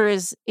teacher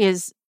is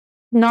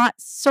not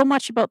so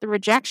much about the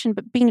rejection,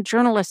 but being a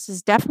journalist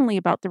is definitely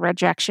about the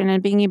rejection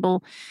and being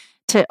able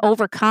to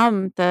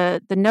overcome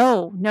the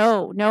no,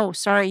 no, no,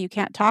 sorry, you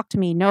can't talk to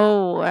me.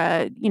 No,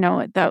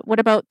 what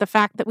about the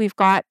fact that we've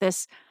got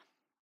this,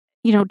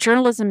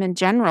 journalism in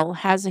general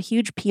has a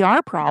huge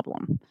PR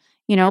problem.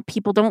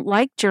 People don't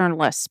like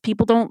journalists.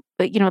 People don't,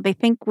 they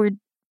think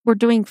we're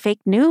doing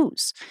fake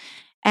news.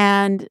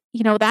 And,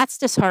 that's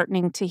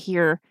disheartening to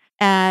hear.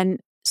 And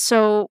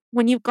so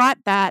when you've got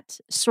that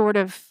sort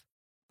of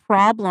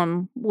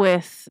problem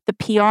with the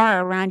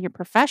PR around your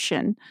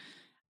profession,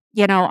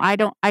 I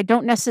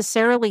don't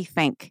necessarily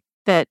think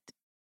that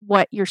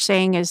what you're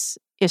saying is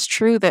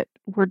true, that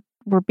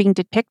we're being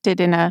depicted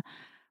in a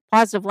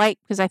positive light,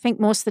 because I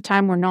think most of the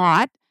time we're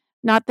not.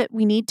 Not that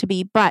we need to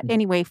be, but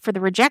anyway, for the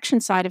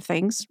rejection side of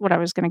things, what I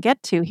was going to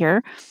get to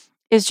here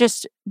is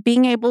just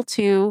being able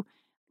to,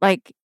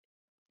 like,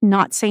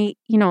 not say,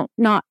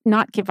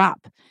 not give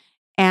up.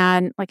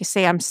 And like I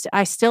say,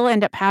 I still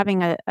end up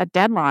having a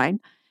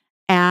deadline,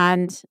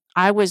 and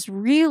I was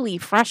really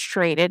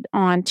frustrated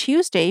on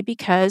Tuesday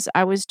because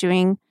I was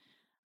doing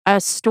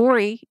a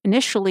story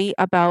initially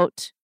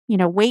about,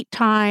 wait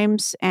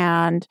times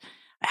and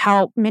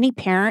how many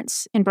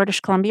parents in British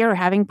Columbia are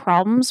having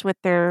problems with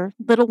their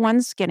little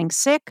ones getting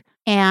sick.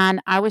 And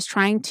I was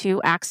trying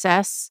to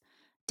access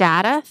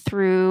data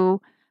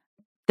through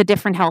the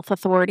different health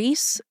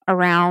authorities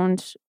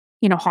around,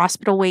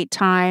 hospital wait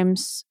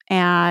times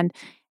and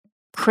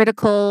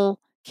critical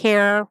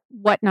care,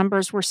 what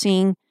numbers we're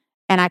seeing,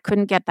 and I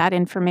couldn't get that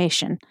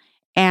information.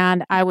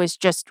 And I was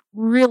just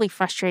really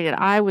frustrated.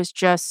 I was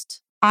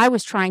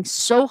trying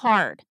so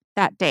hard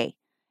that day.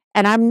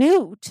 And I'm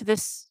new to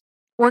this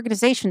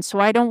organization, so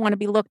I don't want to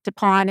be looked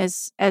upon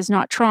as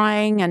not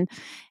trying.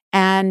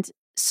 And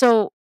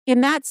so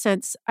in that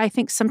sense, I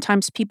think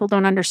sometimes people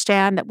don't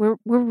understand that we're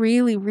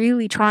really,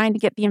 really trying to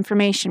get the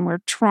information. We're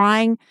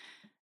trying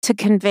to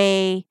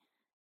convey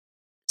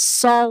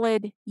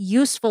solid,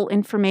 useful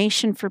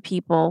information for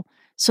people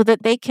so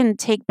that they can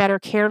take better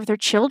care of their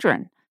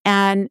children.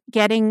 And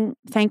getting,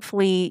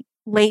 thankfully,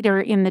 later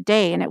in the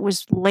day, and it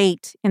was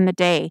late in the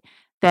day,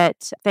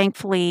 that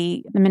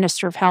thankfully the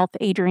Minister of Health,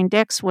 Adrian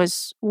Dix,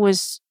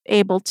 was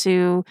able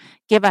to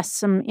give us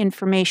some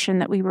information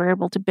that we were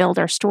able to build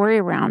our story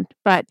around.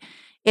 But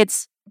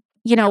it's,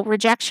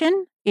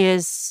 rejection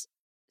is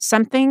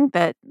something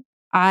that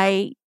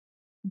I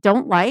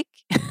don't like.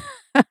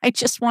 I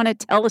just want to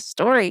tell a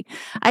story.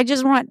 I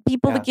just want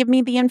people to Yeah. give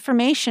me the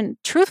information,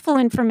 truthful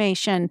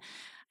information,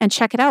 and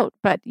check it out.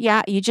 But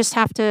yeah, you just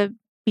have to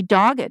be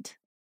dogged.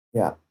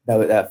 Yeah.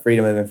 That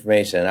freedom of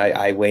information.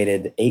 I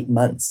waited 8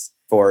 months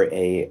for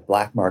a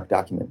black mark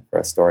document for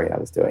a story I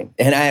was doing.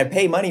 And I had to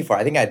pay money for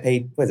it. I think I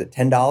paid, was it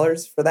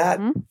 $10 for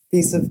that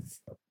piece of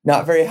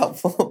not very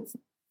helpful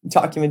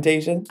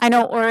documentation? I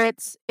know, or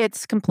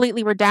it's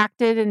completely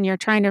redacted and you're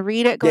trying to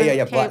read it going,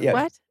 Yeah. okay, what? Yeah.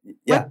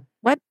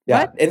 What?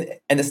 Yeah. What?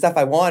 And the stuff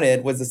I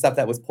wanted was the stuff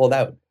that was pulled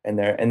out and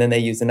then they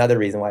used another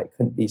reason why it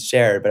couldn't be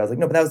shared. But I was like,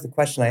 no, but that was the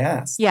question I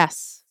asked.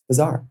 Yes.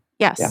 Bizarre.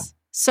 Yes. Yeah.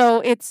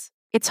 So it's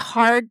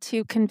hard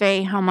to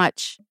convey how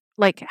much,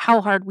 like,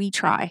 how hard we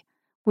try.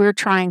 We're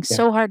trying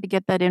so hard to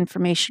get that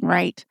information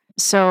right.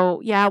 So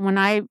yeah, when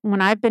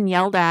I've been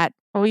yelled at,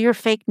 "Oh, you're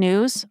fake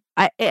news,"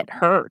 it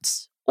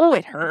hurts. Oh,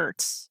 it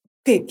hurts.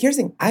 Okay, here's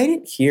the thing. I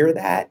didn't hear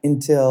that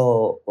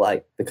until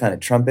like the kind of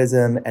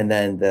Trumpism and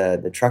then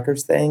the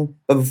truckers thing.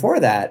 But before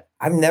that,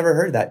 I've never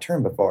heard that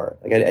term before.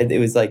 Like it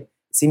was like,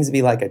 it seems to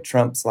be like a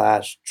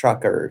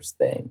Trump/truckers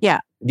thing.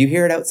 Yeah. Do you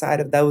hear it outside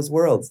of those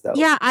worlds though?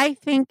 Yeah, I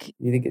think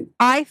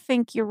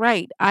you're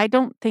right. I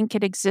don't think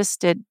it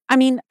existed. I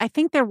mean, I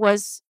think there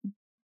was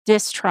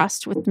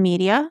distrust with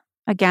media.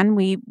 Again,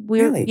 we're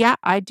Really? yeah,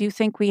 I do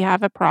think we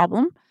have a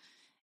problem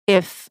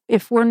if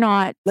we're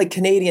not, Like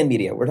Canadian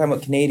media. We're talking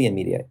about Canadian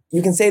media.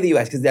 You can say the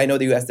US because I know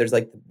the US there's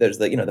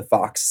the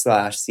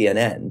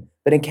Fox/CNN.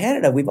 But in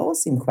Canada, we've all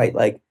seemed quite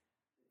like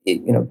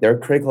they're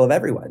critical of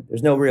everyone.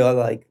 There's no real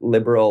like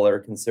liberal or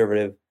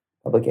conservative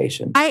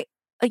publication that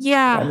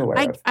I'm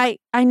aware of.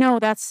 I know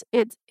that's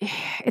it.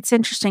 It's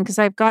interesting because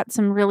I've got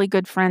some really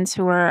good friends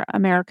who are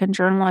American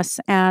journalists,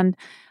 and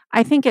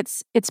I think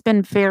it's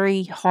been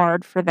very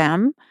hard for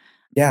them.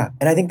 Yeah,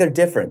 and I think they're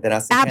different than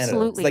us in Canada.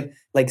 Absolutely. It's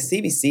like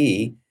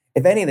CBC,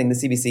 if anything, the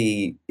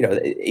CBC,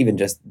 even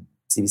just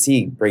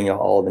CBC bringing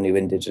all the new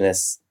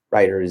Indigenous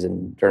writers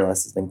and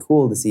journalists has been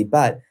cool to see.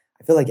 But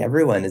I feel like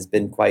everyone has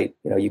been quite,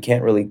 you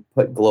can't really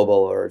put Global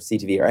or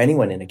CTV or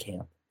anyone in a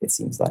camp, it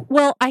seems like.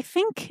 Well, I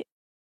think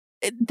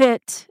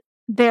that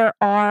there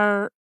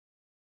are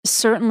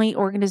certainly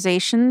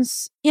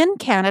organizations in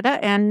Canada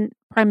and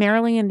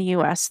primarily in the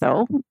US,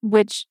 though,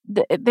 which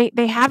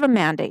they have a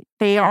mandate.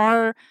 They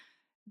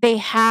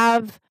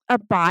have a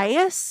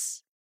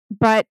bias,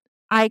 but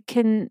I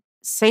can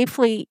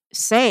safely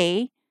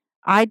say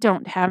I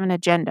don't have an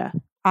agenda.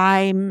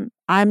 I'm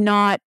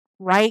not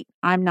right,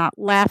 I'm not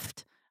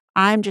left.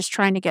 I'm just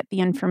trying to get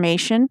the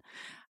information.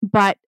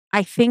 But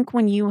I think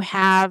when you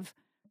have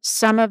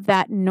some of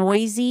that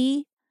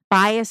noisy,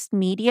 biased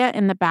media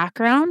in the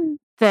background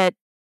that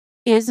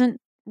isn't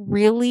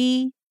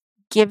really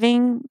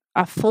giving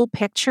a full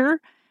picture,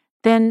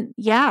 then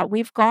yeah,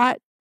 we've got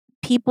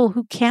people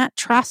who can't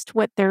trust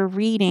what they're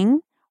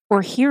reading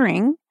or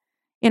hearing.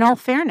 In all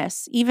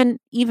fairness, even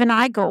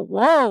I go,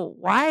 whoa,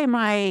 why am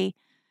I,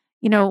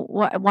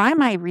 why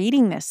am I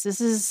reading this?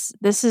 This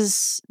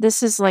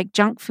is like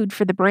junk food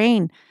for the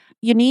brain.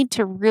 You need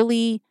to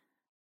really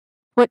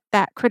put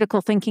that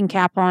critical thinking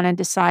cap on and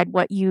decide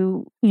what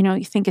you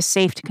think is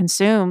safe to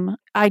consume.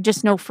 I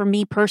just know for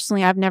me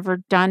personally, I've never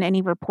done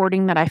any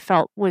reporting that I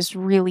felt was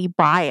really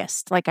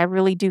biased. Like I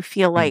really do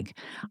feel Mm. like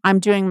I'm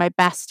doing my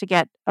best to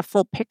get a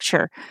full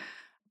picture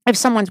if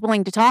someone's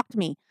willing to talk to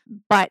me.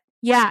 But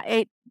yeah,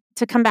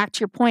 to come back to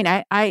your point,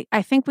 I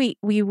think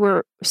we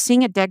were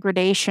seeing a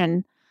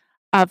degradation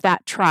of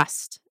that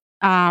trust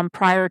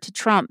prior to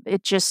Trump.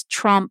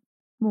 Trump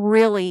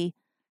really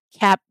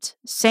kept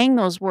saying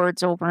those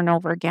words over and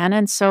over again.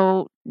 And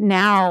so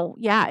now,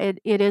 yeah,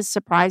 it is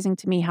surprising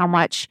to me how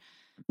much,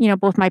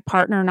 both my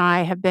partner and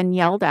I have been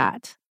yelled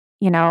at,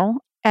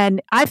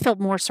 and I felt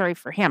more sorry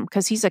for him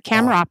because he's a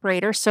camera Wow.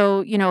 operator.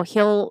 So,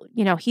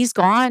 he's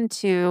gone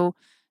to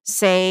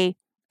say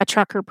a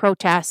trucker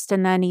protest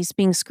and then he's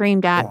being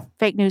screamed at, Yeah.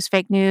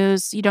 fake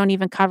news, you don't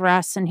even cover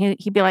us. And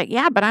he'd be like,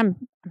 yeah, but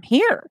I'm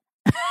here.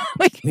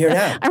 Like, I'm here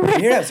now. I'm I'm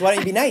here now. So why don't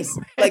you be nice?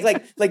 Like,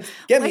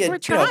 get me like a, we're bring me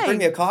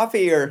trying. a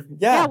coffee or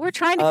Yeah, yeah. we're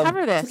trying to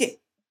cover this. Okay.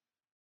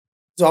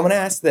 So I'm going to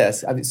ask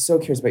this. I'm so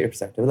curious about your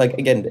perspective. Like,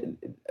 again,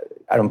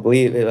 I don't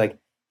believe it. Like,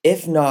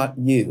 if not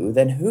you,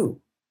 then who?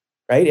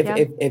 Right? Yeah.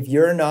 If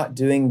you're not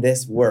doing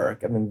this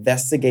work of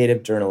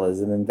investigative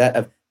journalism and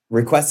of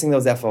requesting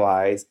those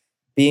FOIs,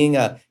 being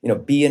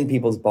be in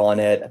people's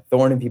bonnet, a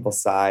thorn in people's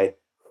side,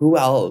 who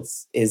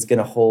else is going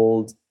to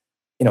hold,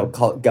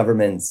 call it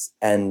governments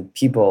and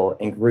people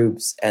and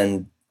groups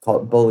and call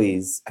it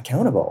bullies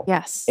accountable?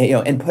 Yes.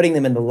 And putting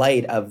them in the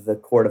light of the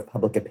court of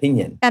public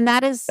opinion. And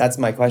that's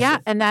my question. Yeah,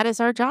 and that is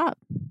our job.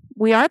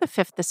 We are the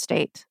fifth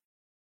estate.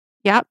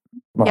 Yep.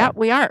 Come Yeah, on.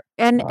 we are.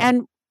 And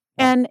Come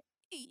and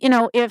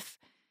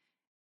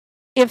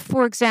if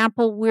for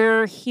example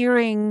we're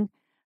hearing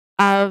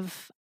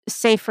of,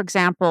 say for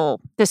example,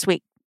 this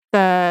week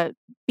the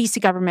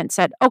BC government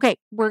said, "Okay,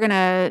 we're going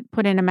to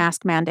put in a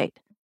mask mandate."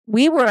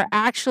 We were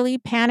actually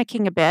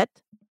panicking a bit,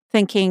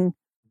 thinking,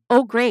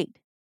 "Oh great.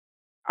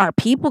 Are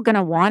people going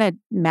to want to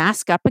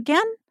mask up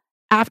again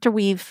after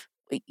we've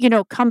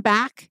come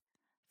back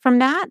from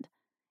that?"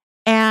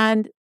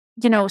 And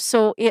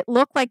so it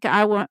looked like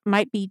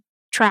might be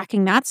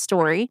tracking that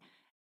story.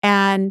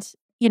 And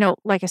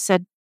like I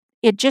said,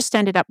 it just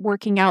ended up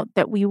working out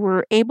that we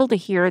were able to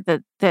hear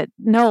that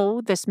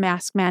no, this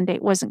mask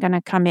mandate wasn't going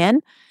to come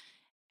in.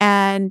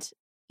 And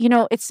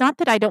it's not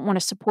that I don't want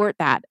to support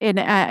that. And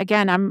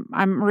again,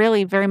 I'm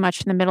really very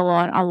much in the middle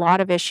on a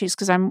lot of issues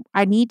because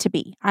I need to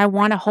be. I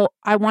want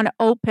to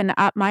open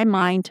up my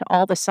mind to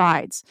all the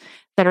sides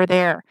that are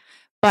there.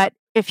 But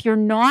if you're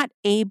not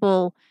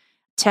able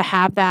to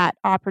have that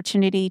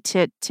opportunity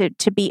to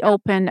be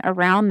open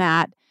around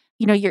that,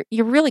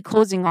 you're really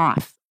closing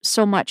off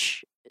so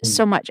much.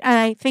 And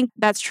I think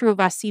that's true of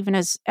us even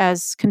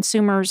as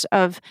consumers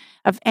of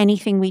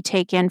anything we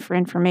take in for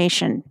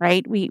information,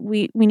 right?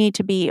 We need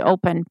to be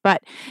open.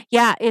 But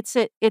yeah, it's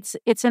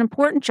an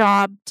important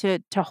job to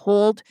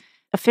hold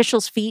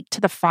officials' feet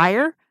to the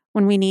fire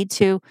when we need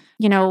to.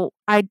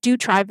 I do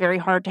try very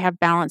hard to have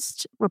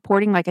balanced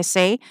reporting, like I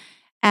say,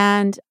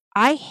 and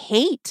I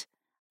hate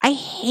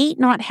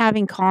not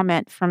having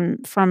comment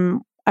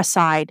from a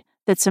side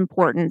that's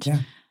important Yeah.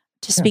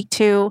 to speak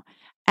to.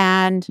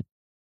 And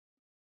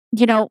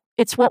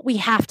it's what we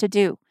have to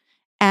do.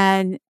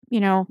 And,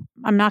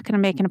 I'm not going to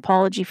make an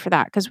apology for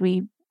that because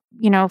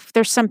if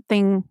there's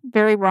something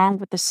very wrong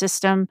with the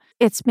system,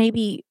 it's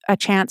maybe a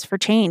chance for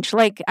change.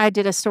 Like I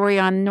did a story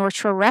on North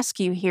Shore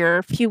Rescue here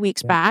a few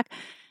weeks back.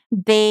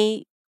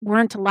 They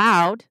weren't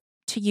allowed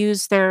to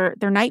use their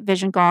night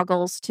vision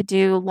goggles to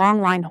do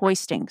long line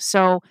hoisting.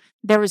 So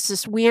there was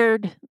this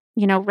weird,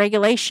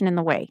 regulation in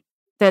the way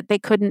that they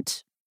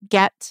couldn't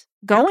get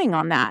going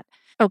on that.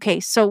 Okay,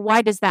 so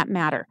why does that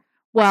matter?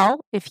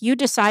 Well, if you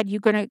decide you're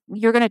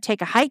gonna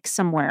take a hike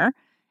somewhere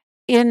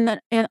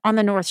on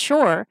the North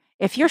Shore,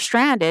 if you're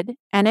stranded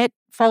and it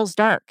falls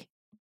dark,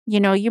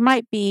 you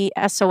might be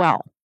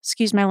SOL.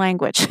 Excuse my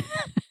language.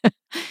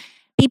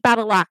 Beep out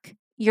of luck.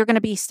 You're going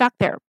to be stuck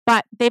there.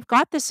 But they've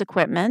got this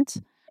equipment,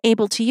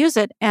 able to use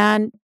it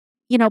and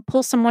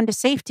pull someone to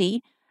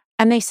safety.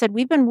 And they said,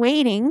 we've been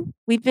waiting.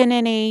 We've been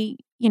in a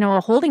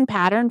holding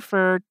pattern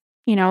for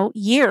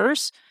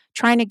years,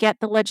 trying to get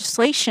the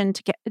legislation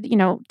to get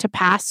to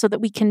pass so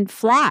that we can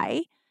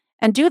fly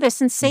and do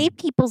this and save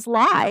people's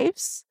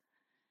lives,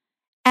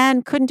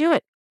 and couldn't do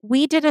it.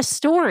 We did a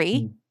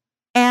story,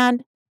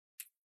 and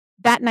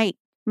that night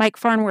Mike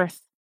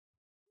Farnworth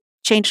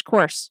changed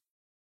course.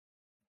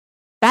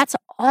 That's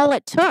all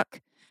it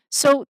took.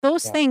 So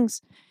those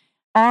things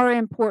are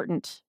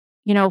important,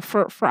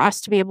 for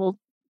us to be able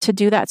to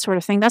do that sort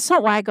of thing. That's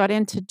not why I got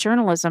into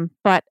journalism,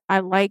 but I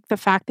like the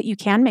fact that you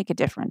can make a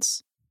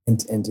difference.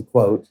 And to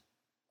quote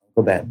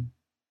Uncle Ben,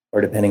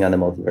 or depending on the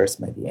multiverse,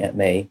 might be Aunt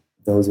May,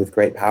 those with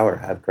great power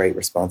have great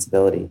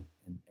responsibility.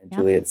 And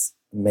Julie, it's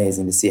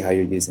amazing to see how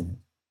you're using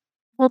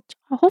it. Well,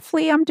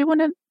 hopefully I'm doing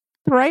it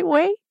the right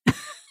way.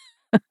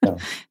 No,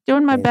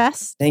 Doing my and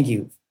best. thank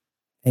you.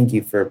 Thank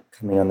you for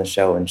coming on the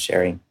show and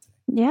sharing.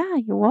 Yeah,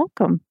 you're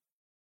welcome.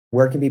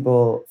 Where can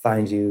people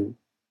find you,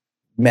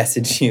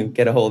 message you,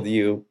 get a hold of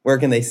you? Where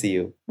can they see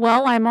you?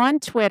 Well, I'm on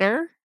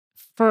Twitter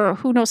for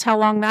who knows how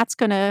long that's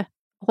going to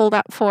hold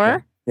up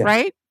for, Yeah.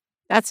 right?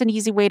 That's an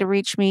easy way to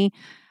reach me.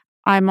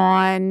 I'm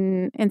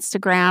on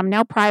Instagram,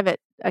 now private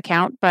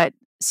account, but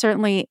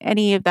certainly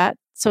any of that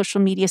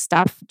social media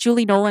stuff.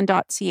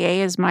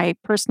 julienolan.ca is my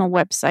personal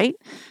website.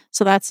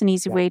 So that's an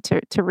easy Yeah. way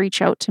to reach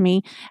out to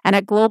me. And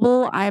at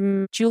Global,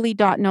 I'm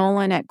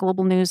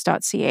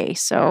julie.nolan@globalnews.ca.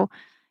 So,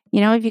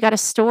 if you got a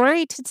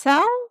story to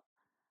tell,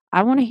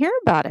 I want to hear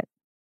about it.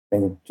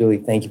 And Julie,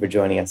 thank you for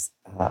joining us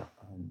on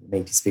the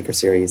Métis Speaker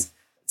Series,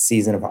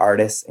 Season of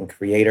Artists and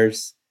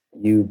Creators.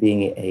 You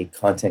being a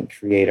content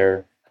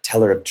creator, a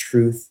teller of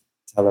truth,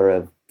 teller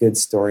of good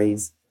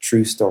stories,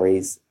 true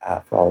stories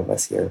for all of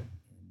us here in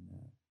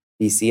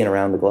BC and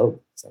around the globe.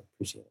 So I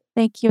appreciate it.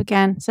 Thank you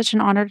again. Such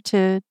an honor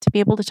to be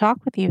able to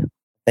talk with you.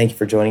 Thank you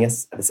for joining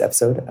us at this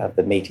episode of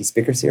the Métis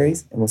Speaker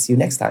Series, and we'll see you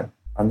next time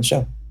on the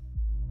show.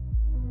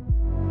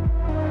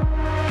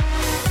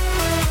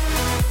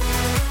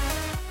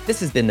 This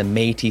has been the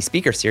Métis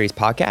Speaker Series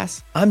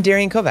podcast. I'm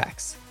Darian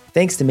Kovacs.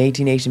 Thanks to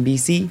Métis Nation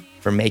BC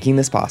for making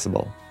this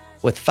possible,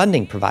 with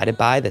funding provided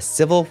by the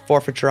Civil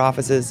Forfeiture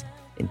Office's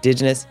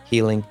Indigenous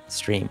Healing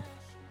Stream.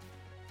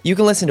 You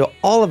can listen to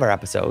all of our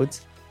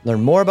episodes,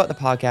 learn more about the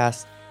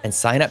podcast, and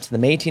sign up to the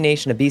Métis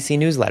Nation of BC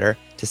newsletter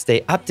to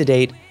stay up to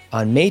date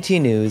on Métis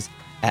news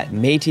at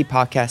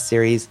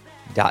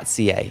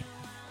métispodcastseries.ca.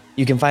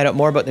 You can find out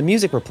more about the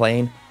music we're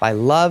playing by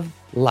Love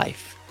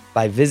Life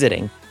by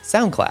visiting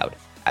SoundCloud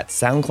at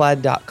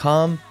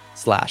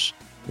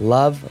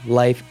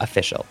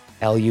soundcloud.com/lovelifeofficial,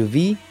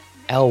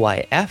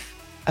 LUVLYF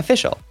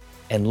official,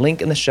 and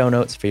link in the show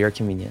notes for your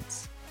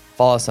convenience.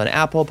 Follow us on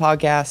Apple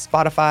Podcasts,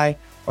 Spotify,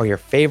 or your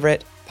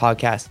favorite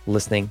podcast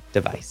listening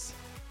device.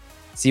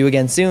 See you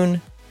again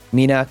soon.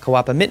 Mina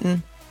Kawapa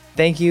Mitten.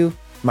 Thank you.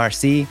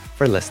 Marci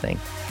for listening.